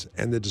weapons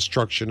and the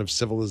destruction of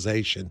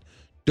civilization.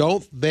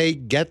 Don't they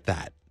get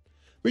that?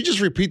 Let me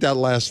just repeat that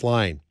last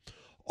line.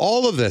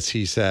 All of this,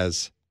 he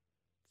says,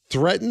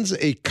 threatens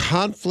a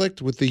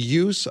conflict with the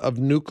use of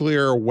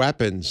nuclear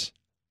weapons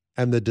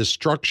and the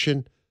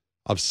destruction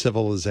of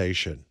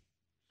civilization.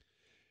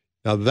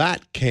 Now,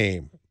 that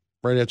came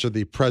right after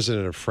the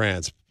president of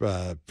France,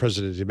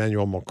 President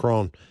Emmanuel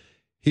Macron.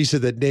 He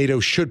said that NATO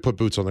should put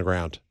boots on the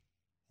ground.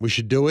 We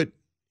should do it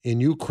in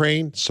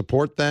Ukraine,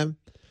 support them,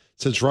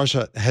 since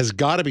Russia has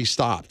got to be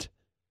stopped.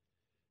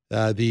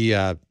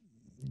 The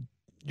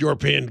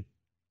European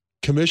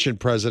Commission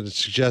president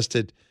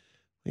suggested,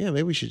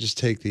 maybe we should just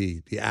take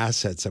the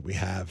assets that we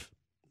have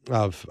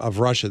of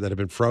Russia that have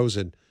been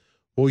frozen.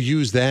 We'll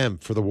use them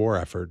for the war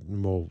effort,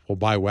 and we'll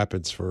buy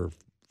weapons for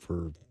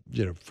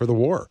the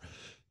war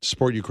to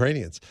support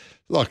Ukrainians.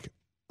 Look,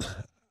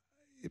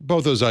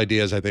 both those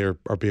ideas I think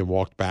are being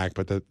walked back,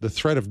 but the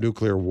threat of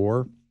nuclear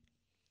war,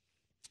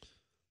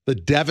 the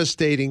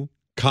devastating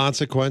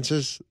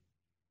consequences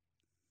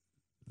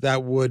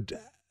that would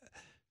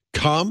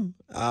come,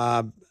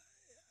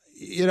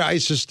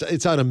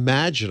 it's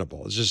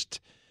unimaginable. It's just,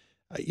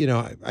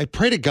 I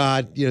pray to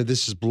God,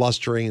 this is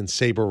blustering and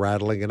saber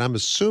rattling, and I'm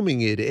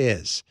assuming it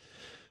is.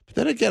 But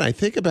then again, I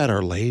think about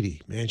Our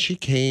Lady, man. She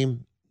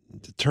came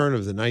at the turn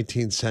of the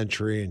 19th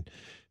century and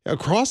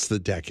across the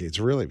decades,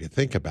 really, if you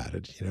think about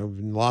it,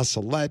 in La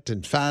Salette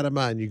and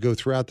Fatima, and you go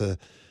throughout the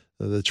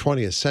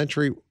 20th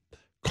century,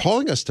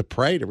 calling us to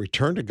pray, to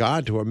return to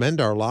God, to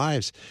amend our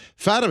lives.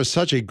 Fatima is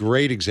such a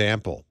great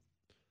example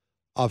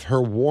of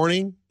her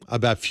warning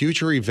about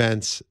future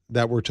events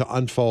that were to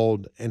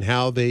unfold and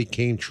how they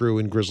came true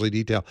in grisly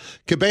detail.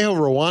 Kibeho,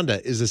 Rwanda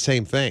is the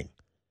same thing.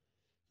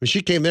 When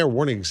she came there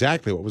warning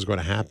exactly what was going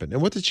to happen.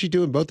 And what did she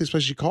do in both these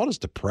places? She called us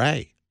to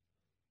pray.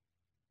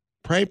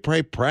 Pray,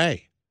 pray,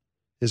 pray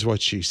is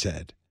what she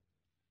said.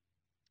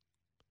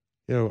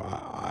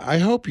 I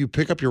hope you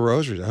pick up your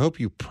rosaries. I hope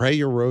you pray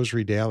your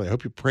rosary daily. I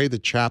hope you pray the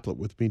chaplet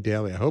with me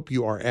daily. I hope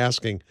you are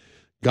asking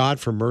God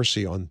for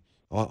mercy on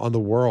the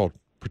world,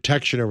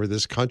 protection over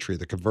this country,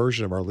 the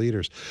conversion of our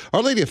leaders.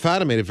 Our Lady of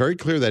Fatima made it very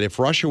clear that if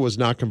Russia was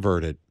not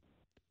converted,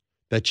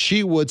 that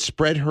she would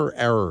spread her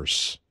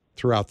errors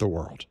throughout the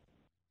world.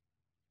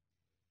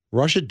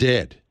 Russia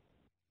did.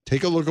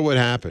 Take a look at what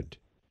happened.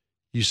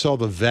 You saw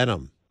the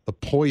venom, the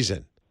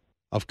poison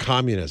of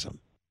communism.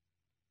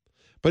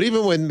 But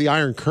even when the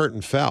Iron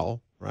Curtain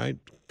fell, right,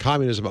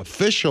 communism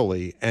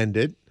officially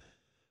ended,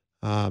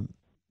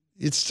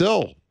 it's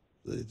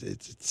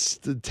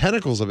the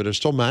tentacles of it are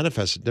still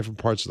manifest in different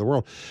parts of the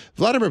world.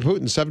 Vladimir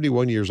Putin,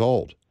 71 years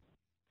old.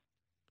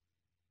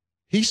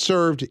 He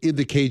served in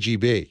the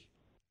KGB.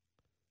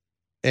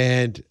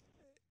 And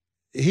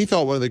he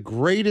thought one of the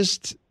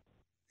greatest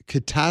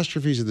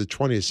catastrophes of the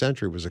 20th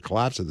century was the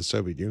collapse of the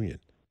Soviet Union.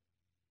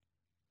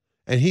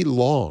 And he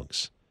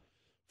longs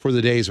for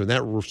the days when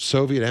that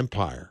Soviet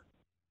empire,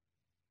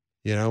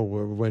 you know,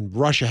 when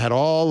Russia had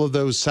all of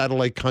those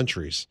satellite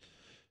countries,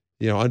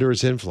 you know, under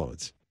its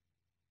influence.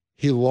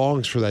 He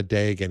longs for that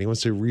day again. He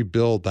wants to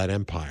rebuild that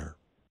empire.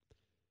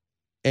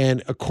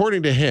 And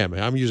according to him,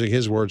 I'm using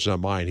his words, not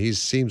mine, he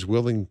seems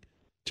willing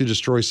to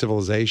destroy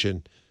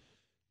civilization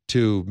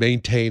to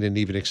maintain and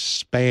even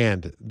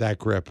expand that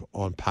grip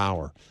on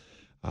power.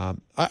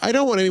 I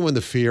don't want anyone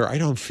to fear. I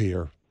don't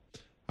fear.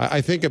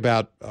 I think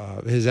about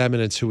His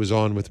Eminence, who was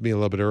on with me a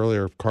little bit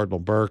earlier, Cardinal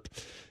Burke,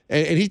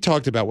 and he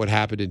talked about what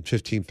happened in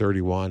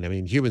 1531. I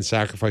mean, human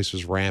sacrifice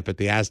was rampant.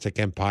 The Aztec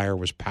Empire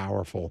was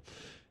powerful.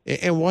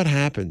 And what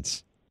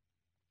happens?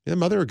 The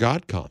Mother of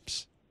God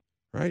comes,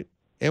 right?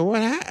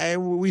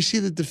 And we see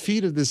the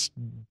defeat of this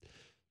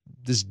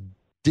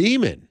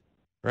demon,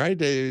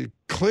 right?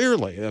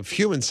 Clearly, of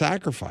human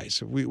sacrifice.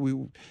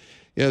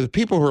 The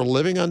people who are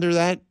living under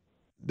that,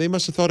 they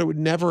must have thought it would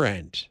never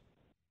end.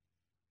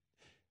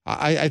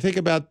 I think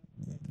about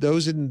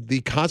those in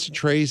the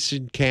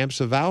concentration camps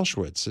of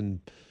Auschwitz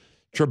and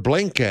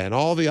Treblinka and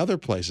all the other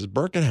places,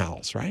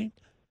 Birkenhaus, right?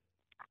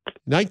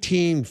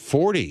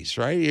 1940s,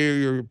 right?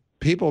 Your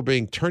people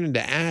being turned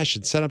into ash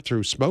and sent up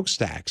through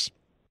smokestacks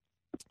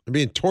and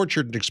being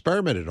tortured and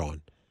experimented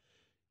on.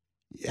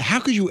 How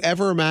could you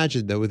ever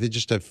imagine that within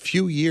just a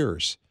few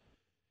years,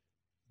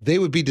 they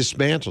would be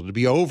dismantled, to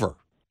be over,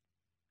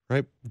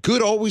 right?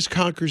 Good always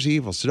conquers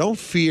evil. So don't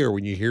fear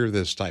when you hear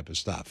this type of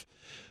stuff.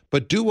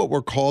 But do what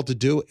we're called to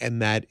do,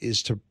 and that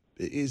is to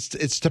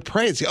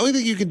pray. It's the only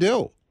thing you can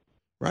do,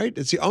 right?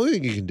 It's the only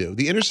thing you can do.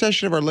 The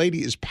intercession of Our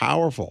Lady is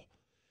powerful.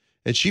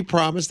 And she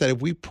promised that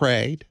if we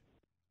prayed,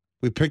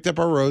 we picked up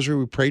our rosary,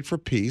 we prayed for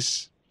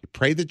peace, you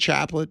prayed the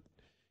chaplet,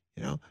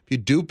 you know, if you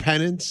do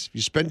penance, if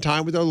you spend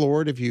time with our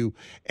Lord, if you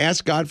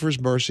ask God for his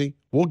mercy,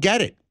 we'll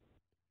get it.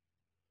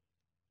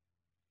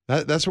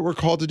 That's what we're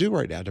called to do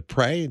right now, to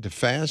pray and to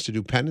fast, to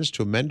do penance,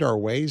 to amend our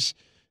ways,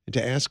 and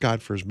to ask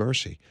God for his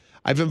mercy.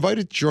 I've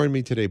invited to join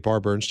me today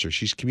Barb Ernster.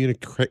 She's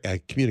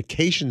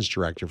communications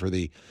director for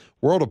the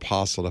World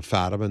Apostle of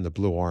Fatima and the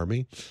Blue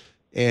Army.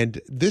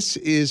 And this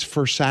is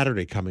for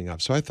Saturday coming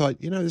up. So I thought,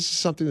 this is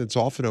something that's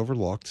often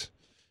overlooked,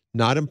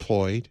 not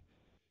employed,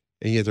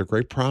 and yet they're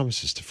great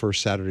promises to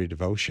First Saturday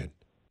devotion.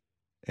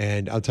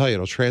 And I'll tell you,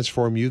 it'll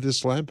transform you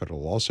this Lent, but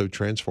it'll also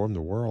transform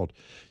the world.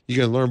 You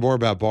can learn more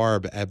about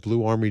Barb at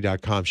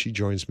bluearmy.com. She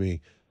joins me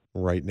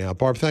right now.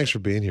 Barb, thanks for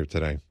being here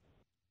today.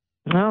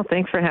 Well,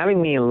 thanks for having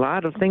me. A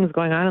lot of things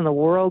going on in the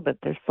world, but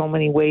there's so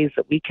many ways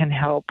that we can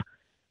help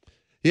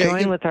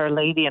join with Our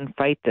Lady and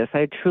fight this.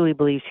 I truly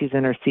believe she's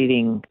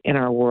interceding in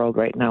our world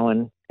right now.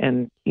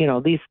 And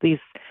these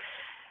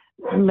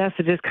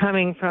messages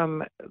coming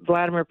from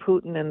Vladimir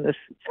Putin and the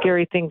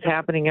scary things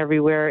happening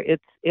everywhere,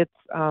 it's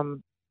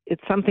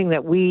something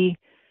that we,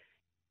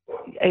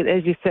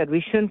 as you said,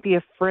 we shouldn't be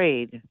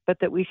afraid, but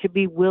that we should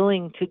be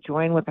willing to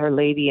join with Our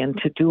Lady and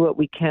to do what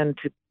we can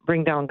to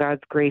bring down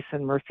God's grace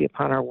and mercy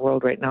upon our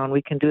world right now. And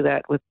we can do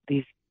that with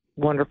these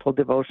wonderful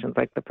devotions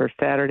like the first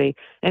Saturday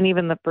and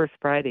even the first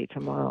Friday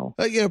tomorrow.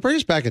 Bring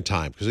us back in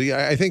time, because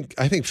I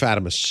think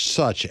Fatima is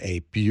such a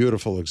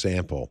beautiful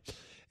example.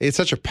 It's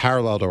such a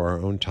parallel to our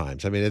own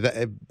times. I mean,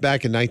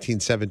 back in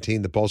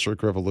 1917, the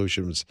Bolshevik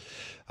Revolution was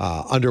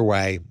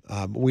underway.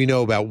 We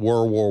know about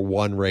World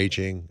War I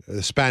raging.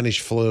 The Spanish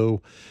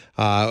flu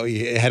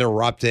had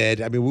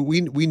erupted. I mean,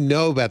 we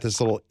know about this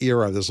little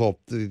era,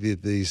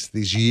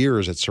 these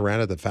years that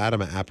surrounded the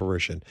Fatima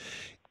apparition,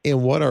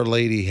 and what Our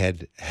Lady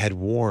had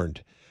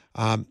warned.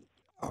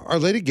 Our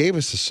Lady gave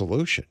us a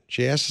solution.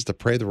 She asked us to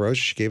pray the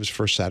rosary. She gave us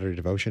First Saturday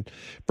devotion.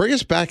 Bring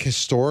us back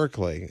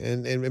historically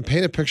and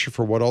paint a picture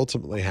for what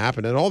ultimately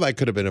happened. And all that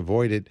could have been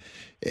avoided,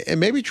 and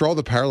maybe draw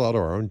the parallel to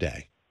our own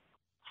day.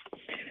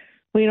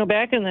 Well,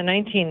 back in the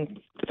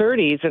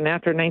 1930s and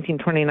after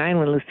 1929,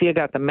 when Lucia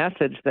got the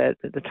message that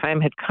the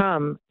time had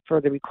come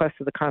for the request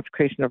of the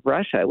consecration of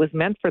Russia, it was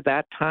meant for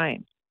that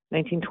time.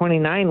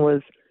 1929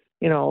 was,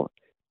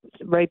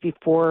 right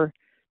before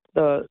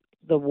the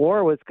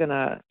war was going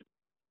to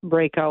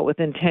break out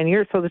within 10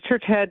 years. So the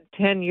church had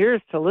 10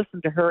 years to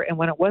listen to her. And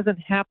when it wasn't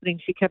happening,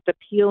 she kept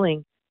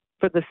appealing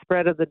for the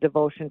spread of the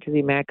devotion to the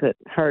Immaculate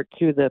Heart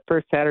through the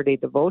First Saturday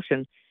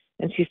devotion.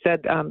 And she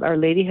said Our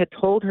Lady had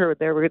told her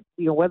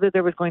whether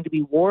there was going to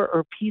be war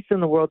or peace in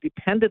the world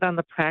depended on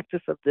the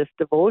practice of this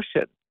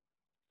devotion.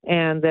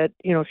 And that,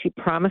 she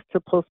promised to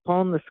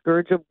postpone the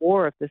scourge of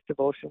war if this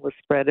devotion was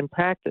spread and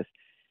practiced.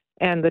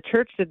 And the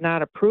church did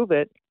not approve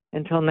it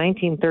until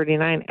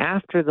 1939,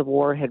 after the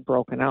war had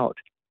broken out.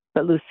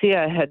 But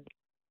Lucia had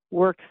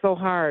worked so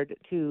hard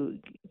to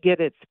get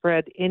it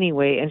spread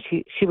anyway, and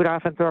she would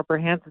often throw up her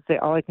hands and say,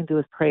 all I can do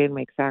is pray and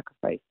make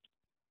sacrifice.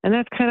 And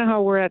that's kind of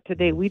how we're at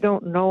today. We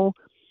don't know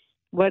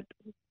what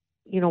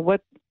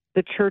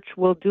the church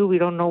will do. We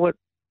don't know what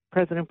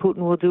President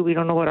Putin will do. We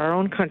don't know what our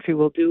own country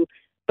will do,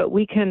 but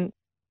we can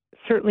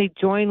certainly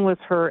join with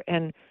her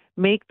and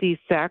make these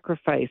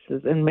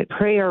sacrifices and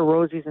pray our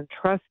rosaries and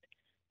trust.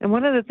 And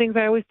one of the things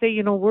I always say,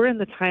 we're in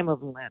the time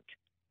of Lent.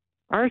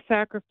 Our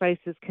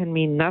sacrifices can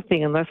mean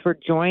nothing unless we're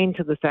joined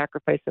to the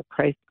sacrifice of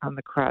Christ on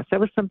the cross. That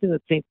was something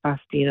that St.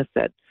 Faustina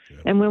said. Yeah.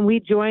 And when we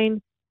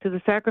join to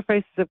the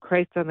sacrifices of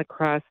Christ on the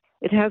cross,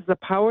 it has the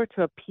power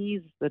to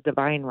appease the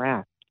divine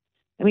wrath.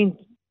 I mean,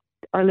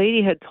 Our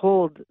Lady had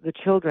told the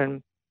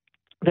children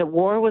that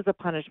war was a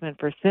punishment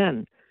for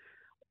sin.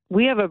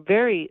 We have a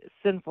very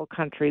sinful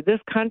country.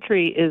 This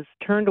country is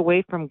turned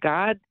away from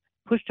God,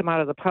 pushed him out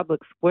of the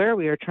public square.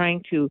 We are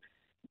trying to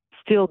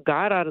steal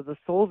God out of the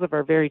souls of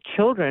our very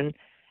children,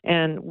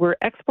 and we're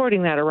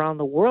exporting that around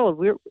the world.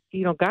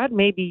 God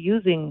may be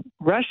using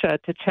Russia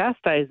to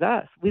chastise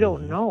us. We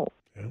don't know.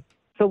 Yeah.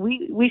 So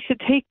we should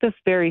take this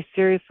very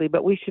seriously,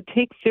 but we should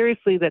take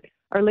seriously that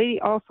Our Lady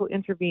also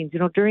intervenes.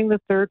 During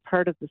the third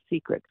part of the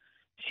secret,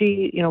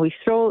 we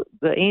show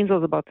the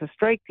angels about to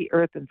strike the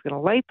earth, and it's going to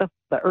light the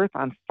earth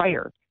on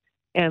fire.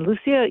 And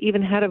Lucia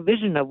even had a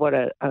vision of what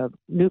a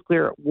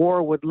nuclear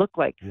war would look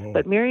like. Whoa.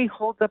 But Mary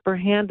holds up her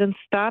hand and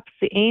stops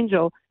the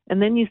angel, and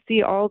then you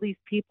see all these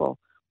people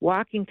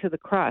walking to the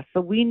cross.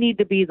 So we need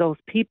to be those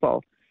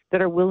people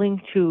that are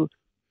willing to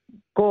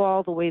go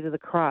all the way to the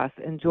cross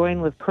and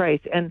join with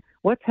Christ. And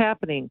what's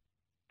happening?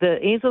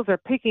 The angels are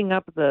picking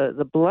up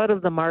the blood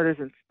of the martyrs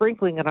and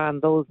sprinkling it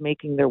on those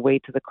making their way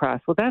to the cross.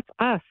 Well, that's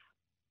us.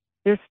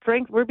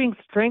 We're being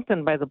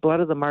strengthened by the blood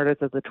of the martyrs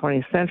of the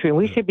 20th century, and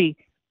we should be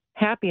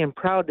happy and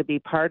proud to be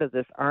part of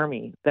this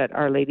army that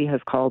Our Lady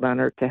has called on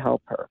her to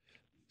help her.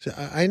 So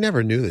I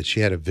never knew that she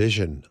had a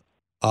vision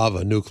of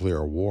a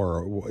nuclear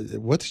war.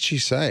 What did she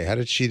say? How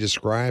did she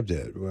describe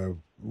it?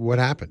 What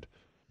happened?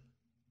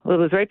 Well,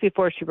 it was right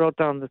before she wrote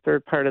down the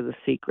third part of the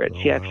secret.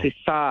 She actually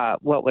saw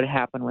what would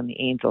happen when the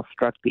angel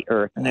struck the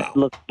earth, and it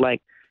looked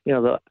like,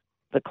 the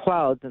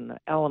clouds and the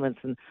elements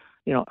and,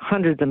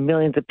 hundreds of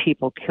millions of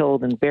people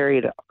killed and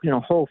buried,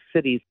 whole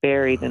cities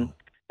buried, and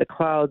the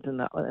clouds and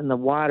the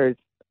waters,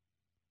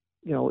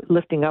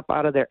 lifting up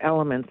out of their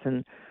elements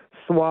and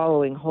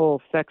swallowing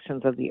whole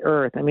sections of the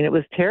earth. I mean, it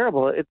was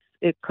terrible.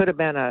 It could have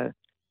been a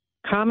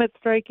comet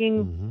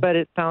striking, but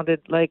it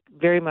sounded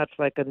very much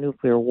like a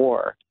nuclear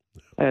war,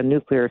 a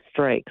nuclear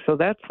strike. So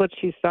that's what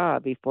she saw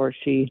before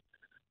she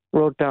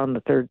wrote down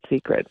the third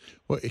secret.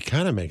 Well, it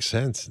kind of makes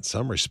sense in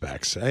some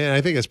respects. And I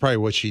think that's probably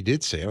what she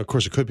did say. Of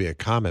course, it could be a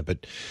comet,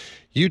 but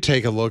you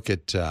take a look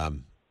at,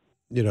 the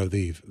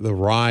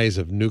rise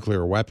of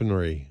nuclear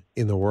weaponry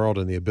in the world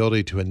and the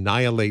ability to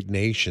annihilate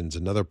nations,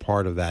 another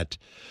part of that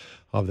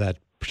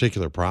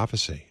particular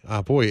prophecy.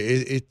 Boy,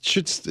 it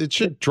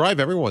should drive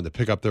everyone to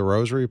pick up their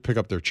rosary, pick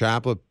up their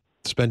chaplet,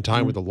 spend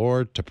time with the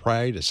Lord, to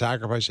pray, to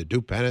sacrifice, to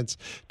do penance,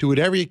 do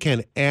whatever you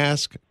can.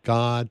 Ask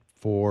God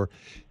for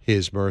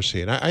his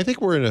mercy. And I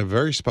think we're in a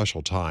very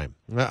special time.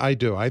 I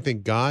do. I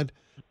think God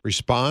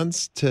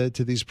responds to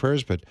these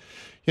prayers, but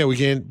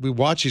we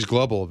watch these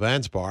global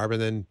events, Barb,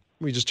 and then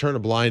we just turn a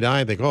blind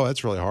eye and think, oh,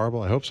 that's really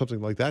horrible. I hope something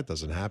like that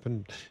doesn't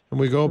happen. And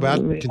we go about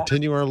and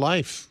continue our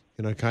life,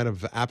 kind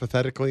of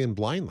apathetically and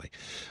blindly.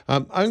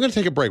 I'm going to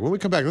take a break. When we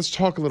come back, let's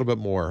talk a little bit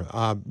more.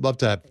 Love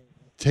to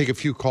take a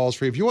few calls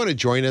for you. If you want to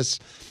join us,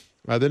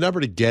 the number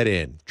to get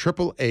in,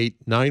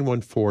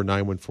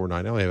 888-914-9149. I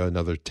only have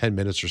another 10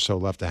 minutes or so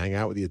left to hang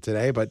out with you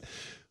today, but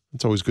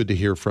it's always good to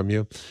hear from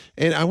you.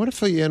 And I want to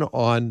fill you in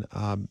on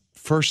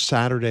First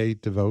Saturday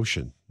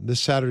Devotion. This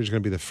Saturday is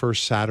going to be the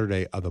first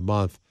Saturday of the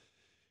month.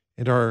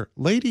 And Our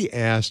Lady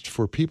asked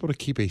for people to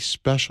keep a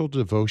special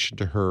devotion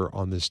to her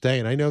on this day.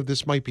 And I know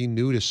this might be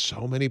new to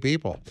so many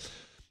people.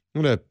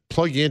 I'm going to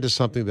plug you into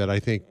something that I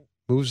think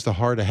moves the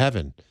heart of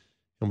heaven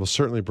and will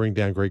certainly bring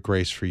down great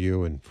grace for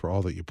you and for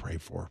all that you pray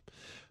for.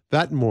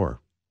 That and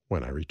more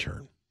when I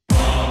return.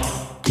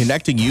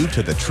 Connecting you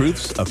to the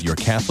truths of your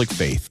Catholic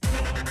faith.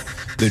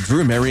 The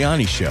Drew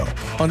Mariani Show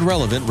on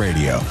Relevant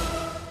Radio.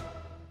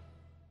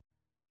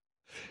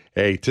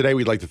 Hey, today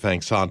we'd like to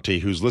thank Santi,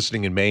 who's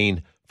listening in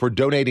Maine, for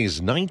donating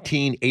his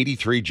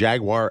 1983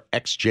 Jaguar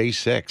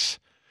XJ6.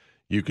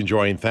 You can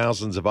join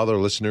thousands of other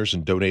listeners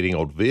in donating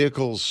old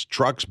vehicles,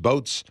 trucks,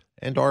 boats,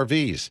 and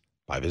RVs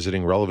by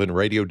visiting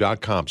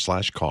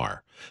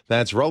relevantradio.com/car.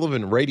 That's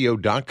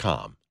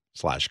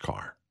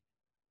relevantradio.com/car.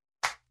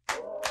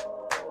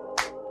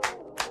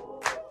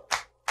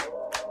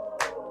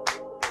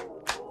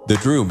 The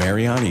Drew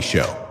Mariani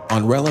Show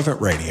on Relevant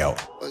Radio.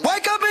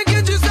 Wake up and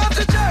get yourself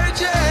to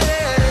church, yeah.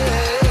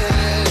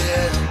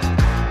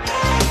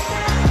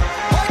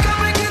 Wake up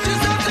and get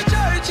yourself to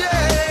church,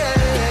 yeah.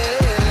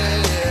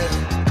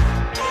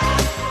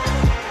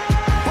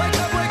 Wake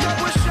up,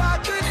 we're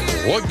shocked and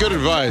hear. What good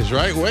advice,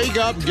 right? Wake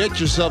up and get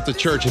yourself to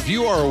church. If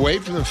you are away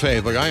from the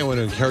faith, like I want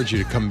to encourage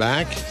you to come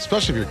back,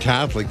 especially if you're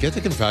Catholic, get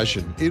to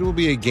confession. It will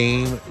be a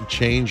game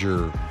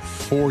changer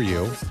for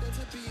you.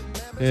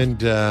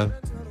 And,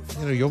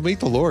 you'll meet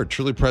the Lord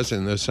truly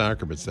present in those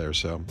sacraments there.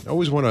 So I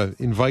always want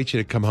to invite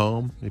you to come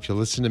home. If you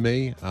listen to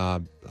me,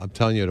 I'm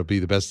telling you, it'll be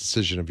the best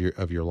decision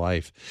of your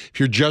life. If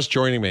you're just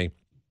joining me,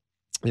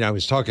 I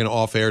was talking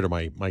off air to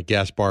my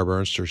guest, Barb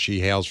Ernster.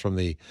 She hails from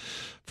the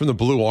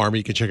Blue Army.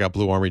 You can check out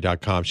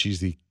bluearmy.com. She's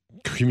the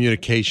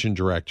communication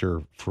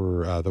director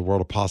for the World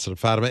of Positive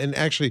Fatima. And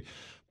actually,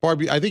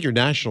 Barb, I think you're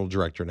national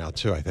director now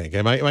too, I think.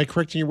 Am I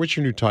correcting you? What's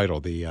your new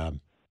title?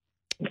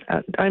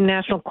 I'm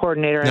national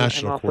coordinator, and I'm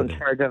also coordinator. in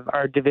charge of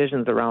our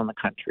divisions around the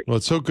country. Well,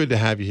 it's so good to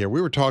have you here. We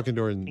were talking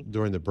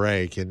during the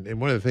break, and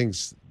one of the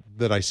things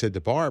that I said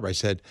to Barb, I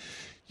said,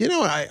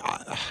 I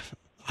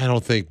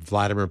don't think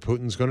Vladimir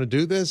Putin's going to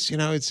do this.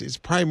 It's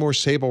probably more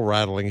sable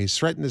rattling. He's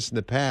threatened this in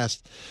the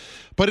past.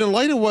 But in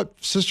light of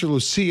what Sister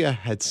Lucia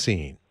had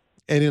seen,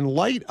 and in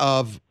light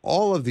of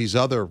all of these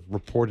other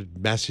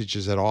reported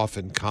messages that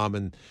often come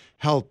and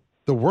how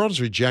the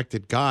world's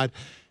rejected God,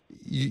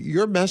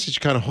 your message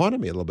kind of haunted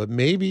me a little bit.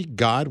 Maybe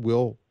God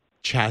will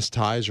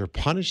chastise or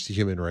punish the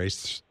human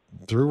race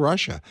through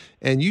Russia.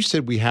 And you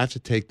said we have to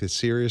take this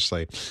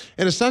seriously.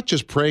 And it's not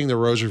just praying the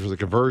rosary for the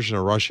conversion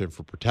of Russia and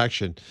for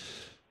protection.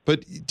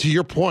 But to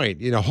your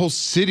point, whole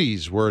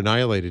cities were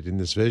annihilated in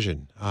this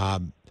vision.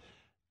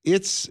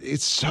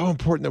 It's so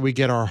important that we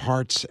get our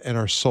hearts and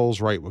our souls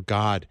right with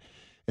God.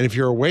 And if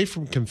you're away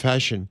from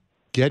confession,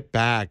 get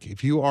back.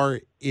 If you are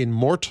in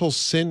mortal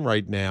sin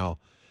right now,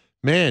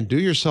 man, do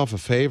yourself a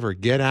favor.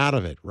 Get out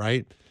of it,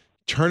 right?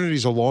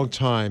 Eternity's a long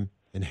time,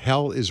 and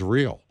hell is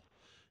real.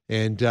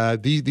 And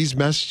these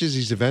messages,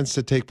 these events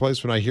that take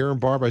place, when I hear them,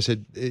 Barb, I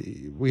said,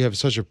 we have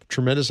such a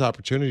tremendous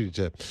opportunity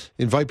to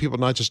invite people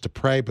not just to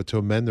pray, but to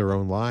amend their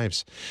own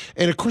lives.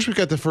 And, of course, we've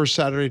got the first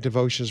Saturday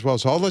devotion as well.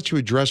 So I'll let you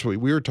address what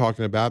we were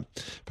talking about,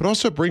 but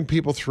also bring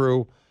people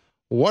through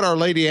what Our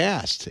Lady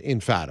asked in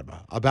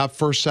Fatima about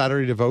first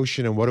Saturday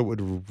devotion and what it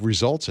would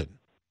result in.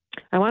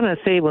 I want to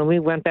say when we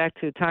went back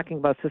to talking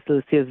about Sister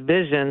Lucia's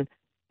vision,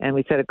 and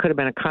we said it could have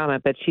been a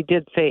comment, but she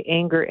did say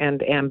anger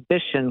and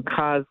ambition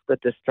caused the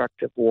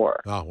destructive war.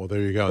 Oh, well, there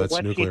you go. That's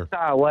what nuclear. What she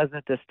saw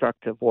wasn't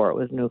destructive war. It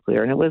was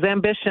nuclear. And it was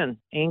ambition,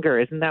 anger.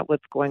 Isn't that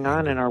what's going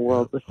on in our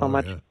world with so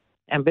much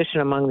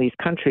ambition among these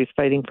countries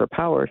fighting for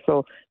power?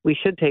 So we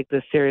should take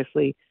this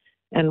seriously.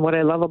 And what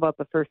I love about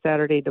the first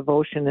Saturday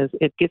devotion is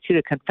it gets you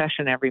to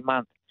confession every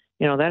month.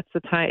 That's the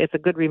time. It's a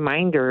good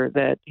reminder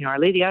that, Our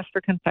Lady asked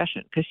for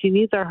confession because she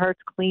needs our hearts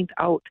cleaned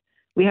out.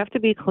 We have to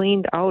be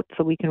cleaned out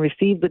so we can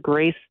receive the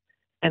grace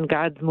and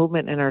God's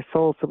movement in our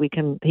soul so He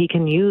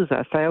can use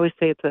us. I always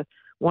say it's a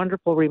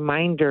wonderful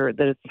reminder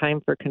that it's time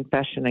for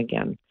confession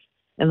again.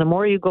 And the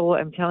more you go,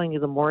 I'm telling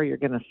you, the more you're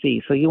going to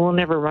see. So you will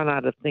never run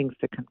out of things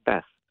to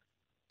confess.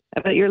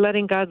 But you're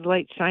letting God's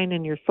light shine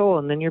in your soul,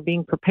 and then you're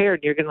being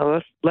prepared. You're going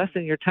to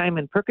lessen your time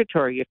in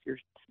purgatory if you're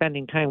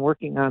spending time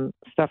working on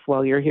stuff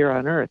while you're here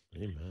on earth.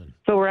 Amen.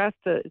 So we're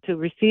asked to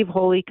receive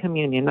Holy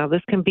Communion. Now,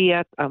 this can be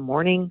at a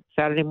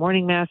Saturday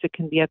morning Mass. It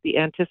can be at the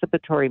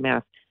anticipatory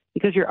Mass,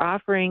 because you're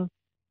offering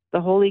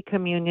the Holy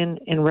Communion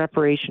in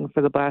reparation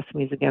for the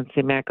blasphemies against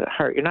the Immaculate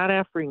Heart. You're not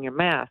offering your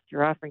Mass.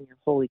 You're offering your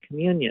Holy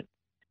Communion.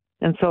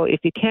 And so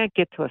if you can't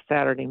get to a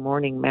Saturday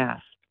morning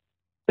Mass,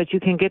 but you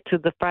can get to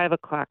the 5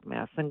 o'clock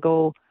Mass and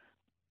go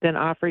then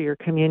offer your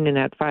communion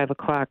at 5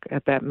 o'clock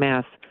at that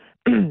Mass.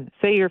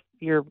 Say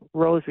your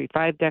rosary,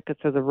 5 decades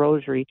of the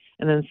rosary,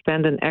 and then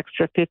spend an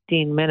extra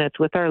 15 minutes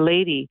with Our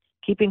Lady,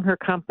 keeping her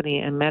company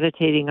and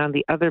meditating on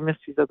the other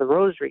mysteries of the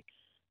rosary.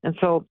 And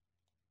so,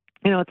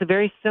 it's a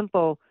very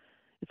simple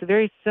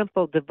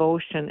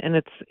devotion,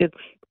 and it's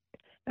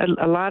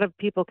a lot of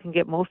people can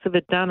get most of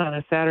it done on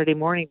a Saturday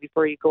morning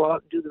before you go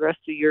out and do the rest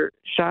of your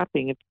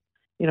shopping.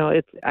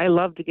 I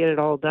love to get it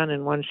all done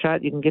in one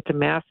shot. You can get to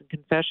Mass and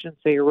confession,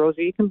 say your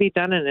rosary. You can be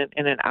done in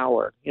an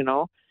hour,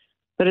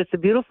 But it's a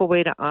beautiful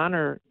way to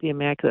honor the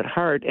Immaculate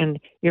Heart. And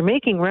you're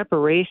making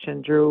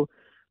reparation, Drew,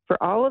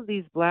 for all of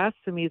these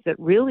blasphemies that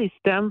really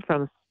stem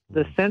from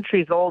the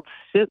centuries-old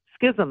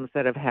schisms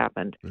that have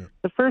happened. Yeah.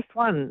 The first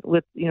one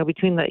with,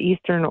 between the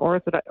Eastern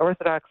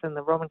Orthodox and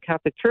the Roman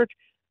Catholic Church,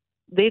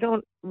 they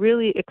don't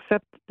really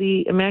accept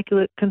the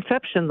Immaculate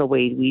Conception the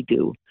way we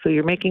do. So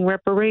you're making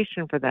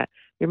reparation for that.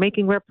 You're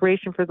making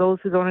reparation for those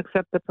who don't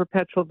accept the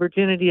perpetual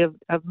virginity of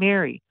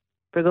Mary,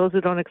 for those who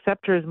don't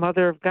accept her as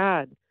Mother of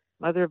God,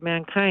 Mother of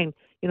mankind.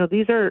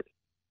 These are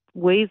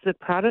ways that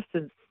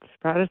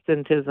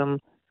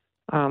Protestantism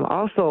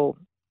also,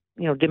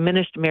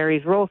 diminished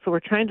Mary's role. So we're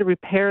trying to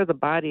repair the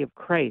body of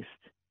Christ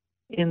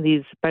in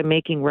these by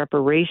making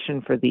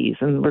reparation for these,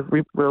 and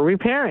we're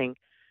repairing.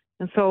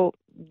 And so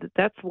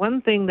that's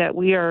one thing that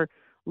we are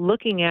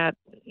looking at,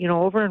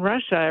 over in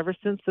Russia. Ever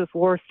since this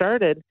war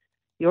started,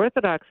 the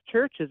Orthodox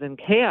Church is in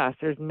chaos.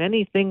 There's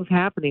many things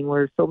happening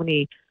where so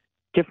many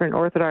different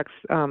Orthodox,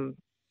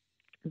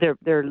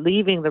 they're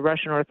leaving the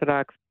Russian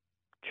Orthodox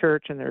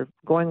church, and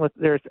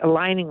they're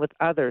aligning with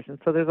others. And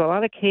so there's a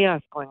lot of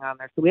chaos going on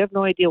there. So we have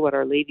no idea what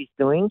Our Lady's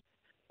doing.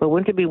 But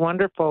wouldn't it be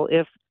wonderful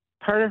if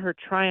part of her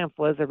triumph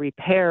was a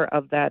repair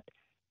of that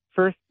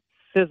first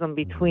schism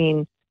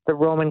between the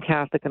Roman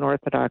Catholic and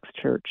Orthodox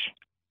Church?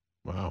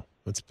 Wow,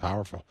 that's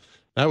powerful.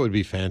 That would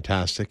be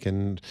fantastic.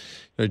 And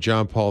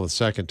John Paul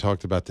II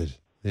talked about that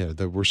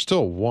we're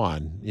still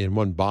one in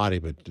one body,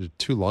 but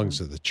two lungs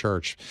of the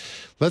church.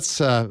 Let's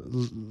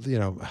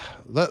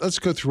let's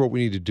go through what we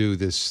need to do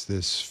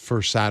this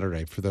first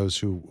Saturday for those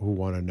who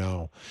want to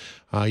know.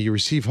 You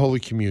receive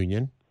Holy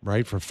Communion,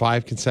 right, for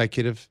 5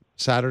 consecutive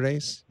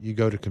Saturdays. You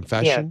go to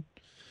confession.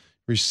 Yes.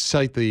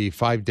 Recite the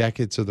 5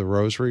 decades of the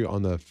Rosary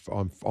on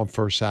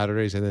first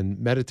Saturdays, and then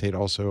meditate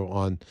also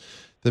on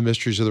the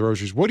mysteries of the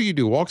Rosaries. What do you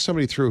do? Walk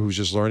somebody through who's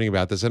just learning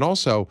about this. And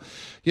also,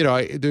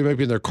 they may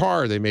be in their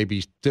car. They may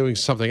be doing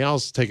something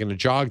else, taking a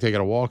jog, taking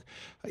a walk.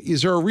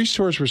 Is there a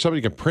resource where somebody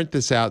can print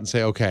this out and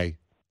say, okay,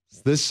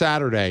 this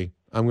Saturday,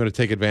 I'm going to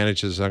take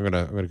advantage of this. I'm going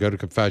to go to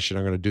confession.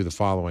 I'm going to do the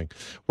following.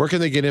 Where can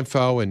they get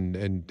info and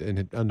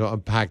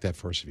unpack that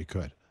for us if you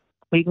could?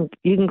 You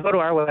can go to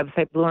our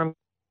website, Blue Army,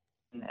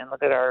 and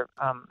look at our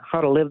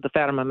How to Live the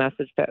Fatima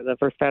Message. The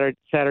first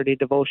Saturday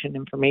devotion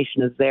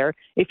information is there.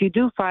 If you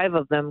do 5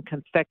 of them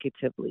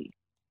consecutively,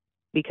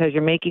 because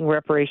you're making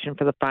reparation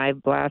for the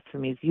 5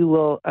 blasphemies, you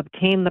will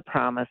obtain the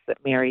promise that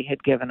Mary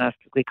had given us.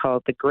 We call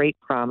it the Great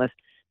Promise,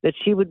 that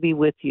she would be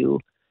with you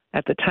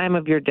at the time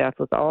of your death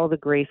with all the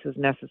graces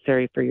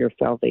necessary for your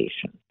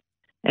salvation.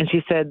 And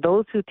she said,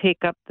 those who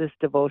take up this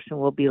devotion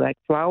will be like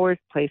flowers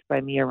placed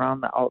by me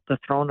around the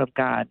throne of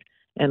God,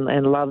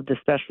 and loved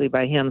especially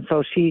by him.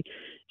 So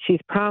she's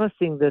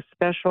promising this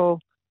special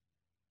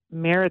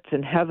merits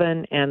in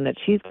heaven, and that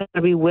she's going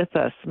to be with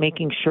us,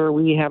 making sure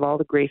we have all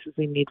the graces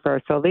we need for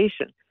our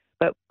salvation.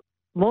 But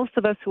most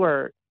of us who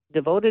are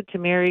devoted to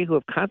Mary, who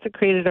have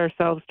consecrated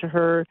ourselves to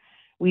her,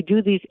 we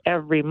do these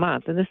every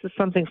month. And this is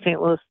something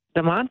St. Louis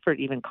de Montfort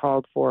even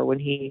called for when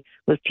he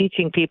was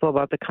teaching people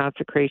about the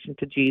consecration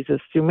to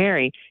Jesus through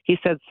Mary. He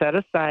said, set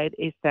aside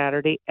a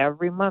Saturday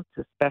every month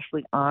to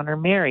especially honor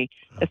Mary,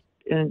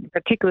 and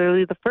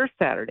particularly the first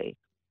Saturday.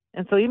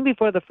 And so even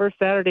before the first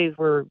Saturdays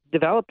were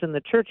developed in the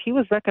church, he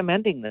was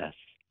recommending this.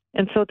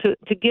 And so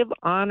to give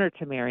honor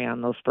to Mary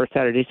on those first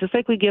Saturdays, just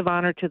like we give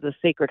honor to the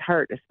Sacred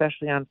Heart,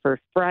 especially on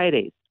first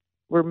Fridays,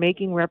 we're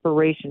making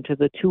reparation to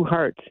the 2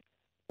 hearts.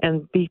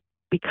 And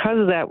because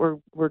of that,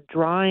 we're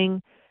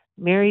drawing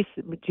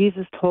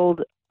Jesus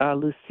told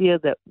Lucia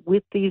that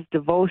with these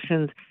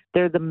devotions,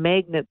 they're the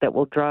magnet that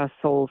will draw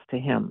souls to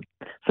him.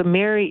 So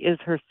Mary is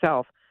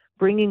herself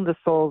bringing the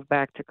souls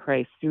back to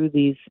Christ through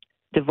these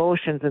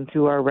devotions and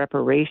through our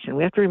reparation.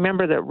 We have to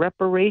remember that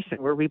reparation,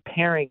 we're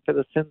repairing for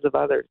the sins of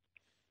others.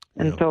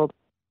 And so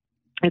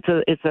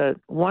it's a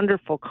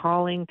wonderful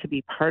calling to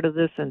be part of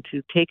this and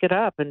to take it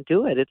up and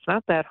do it. It's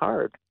not that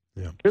hard.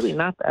 Yeah. It's really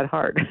not that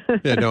hard.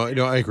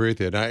 No, I agree with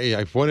you. And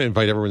I want to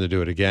invite everyone to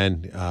do it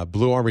again.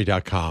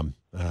 BlueArmy.com.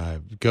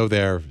 Go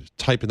there,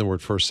 type in the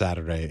word First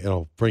Saturday.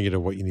 It'll bring you to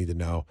what you need to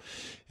know.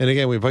 And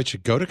again, we invite you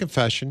to go to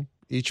confession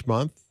each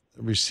month,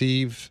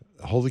 receive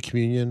Holy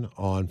Communion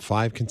on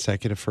 5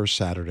 consecutive first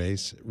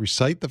Saturdays,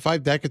 recite the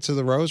 5 decades of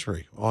the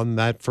Rosary on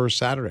that first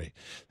Saturday.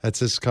 That's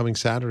this coming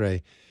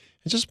Saturday.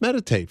 And just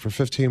meditate for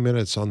 15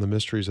 minutes on the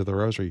mysteries of the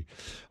Rosary.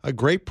 A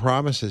great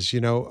promise is,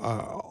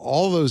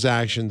 all those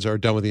actions are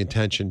done with the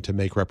intention to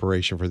make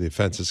reparation for the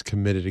offenses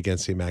committed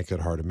against the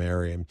Immaculate Heart of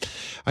Mary. And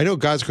I know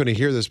God's going to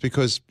hear this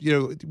because,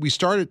 we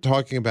started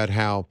talking about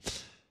how,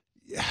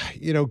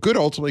 good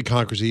ultimately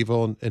conquers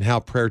evil and how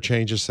prayer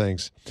changes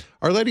things.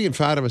 Our Lady in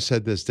Fatima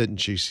said this, didn't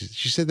she?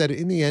 She said that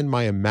in the end,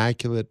 my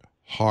Immaculate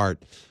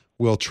Heart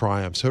will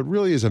triumph. So it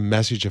really is a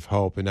message of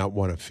hope and not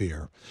one of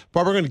fear.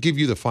 Barb, we're going to give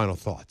you the final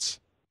thoughts.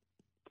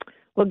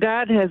 Well,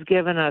 God has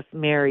given us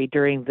Mary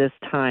during this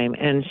time,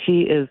 and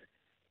she is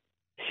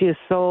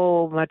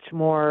so much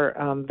more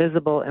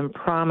visible and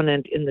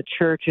prominent in the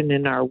church and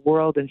in our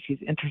world, and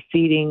she's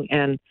interceding.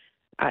 And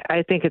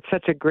I think it's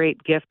such a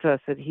great gift to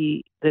us that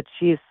she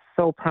is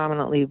so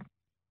prominently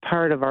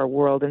part of our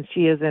world, and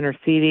she is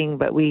interceding,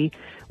 but we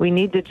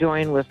need to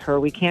join with her.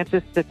 We can't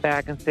just sit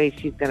back and say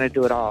she's going to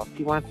do it all.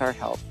 She wants our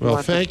help. Well,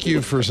 thank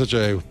you for such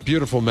a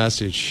beautiful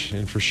message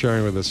and for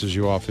sharing with us as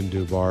you often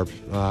do, Barb.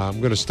 I'm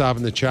going to stop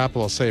in the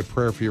chapel. I'll say a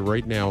prayer for you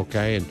right now,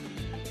 okay? And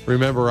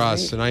remember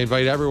us. Right. And I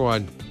invite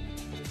everyone,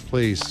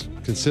 please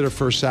consider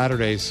First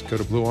Saturdays. Go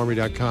to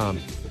BlueArmy.com.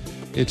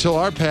 Until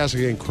our paths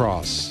again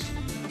cross,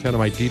 kind of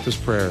my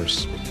deepest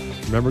prayers.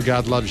 Remember,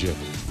 God loves you,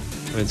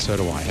 and so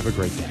do I. Have a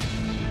great day.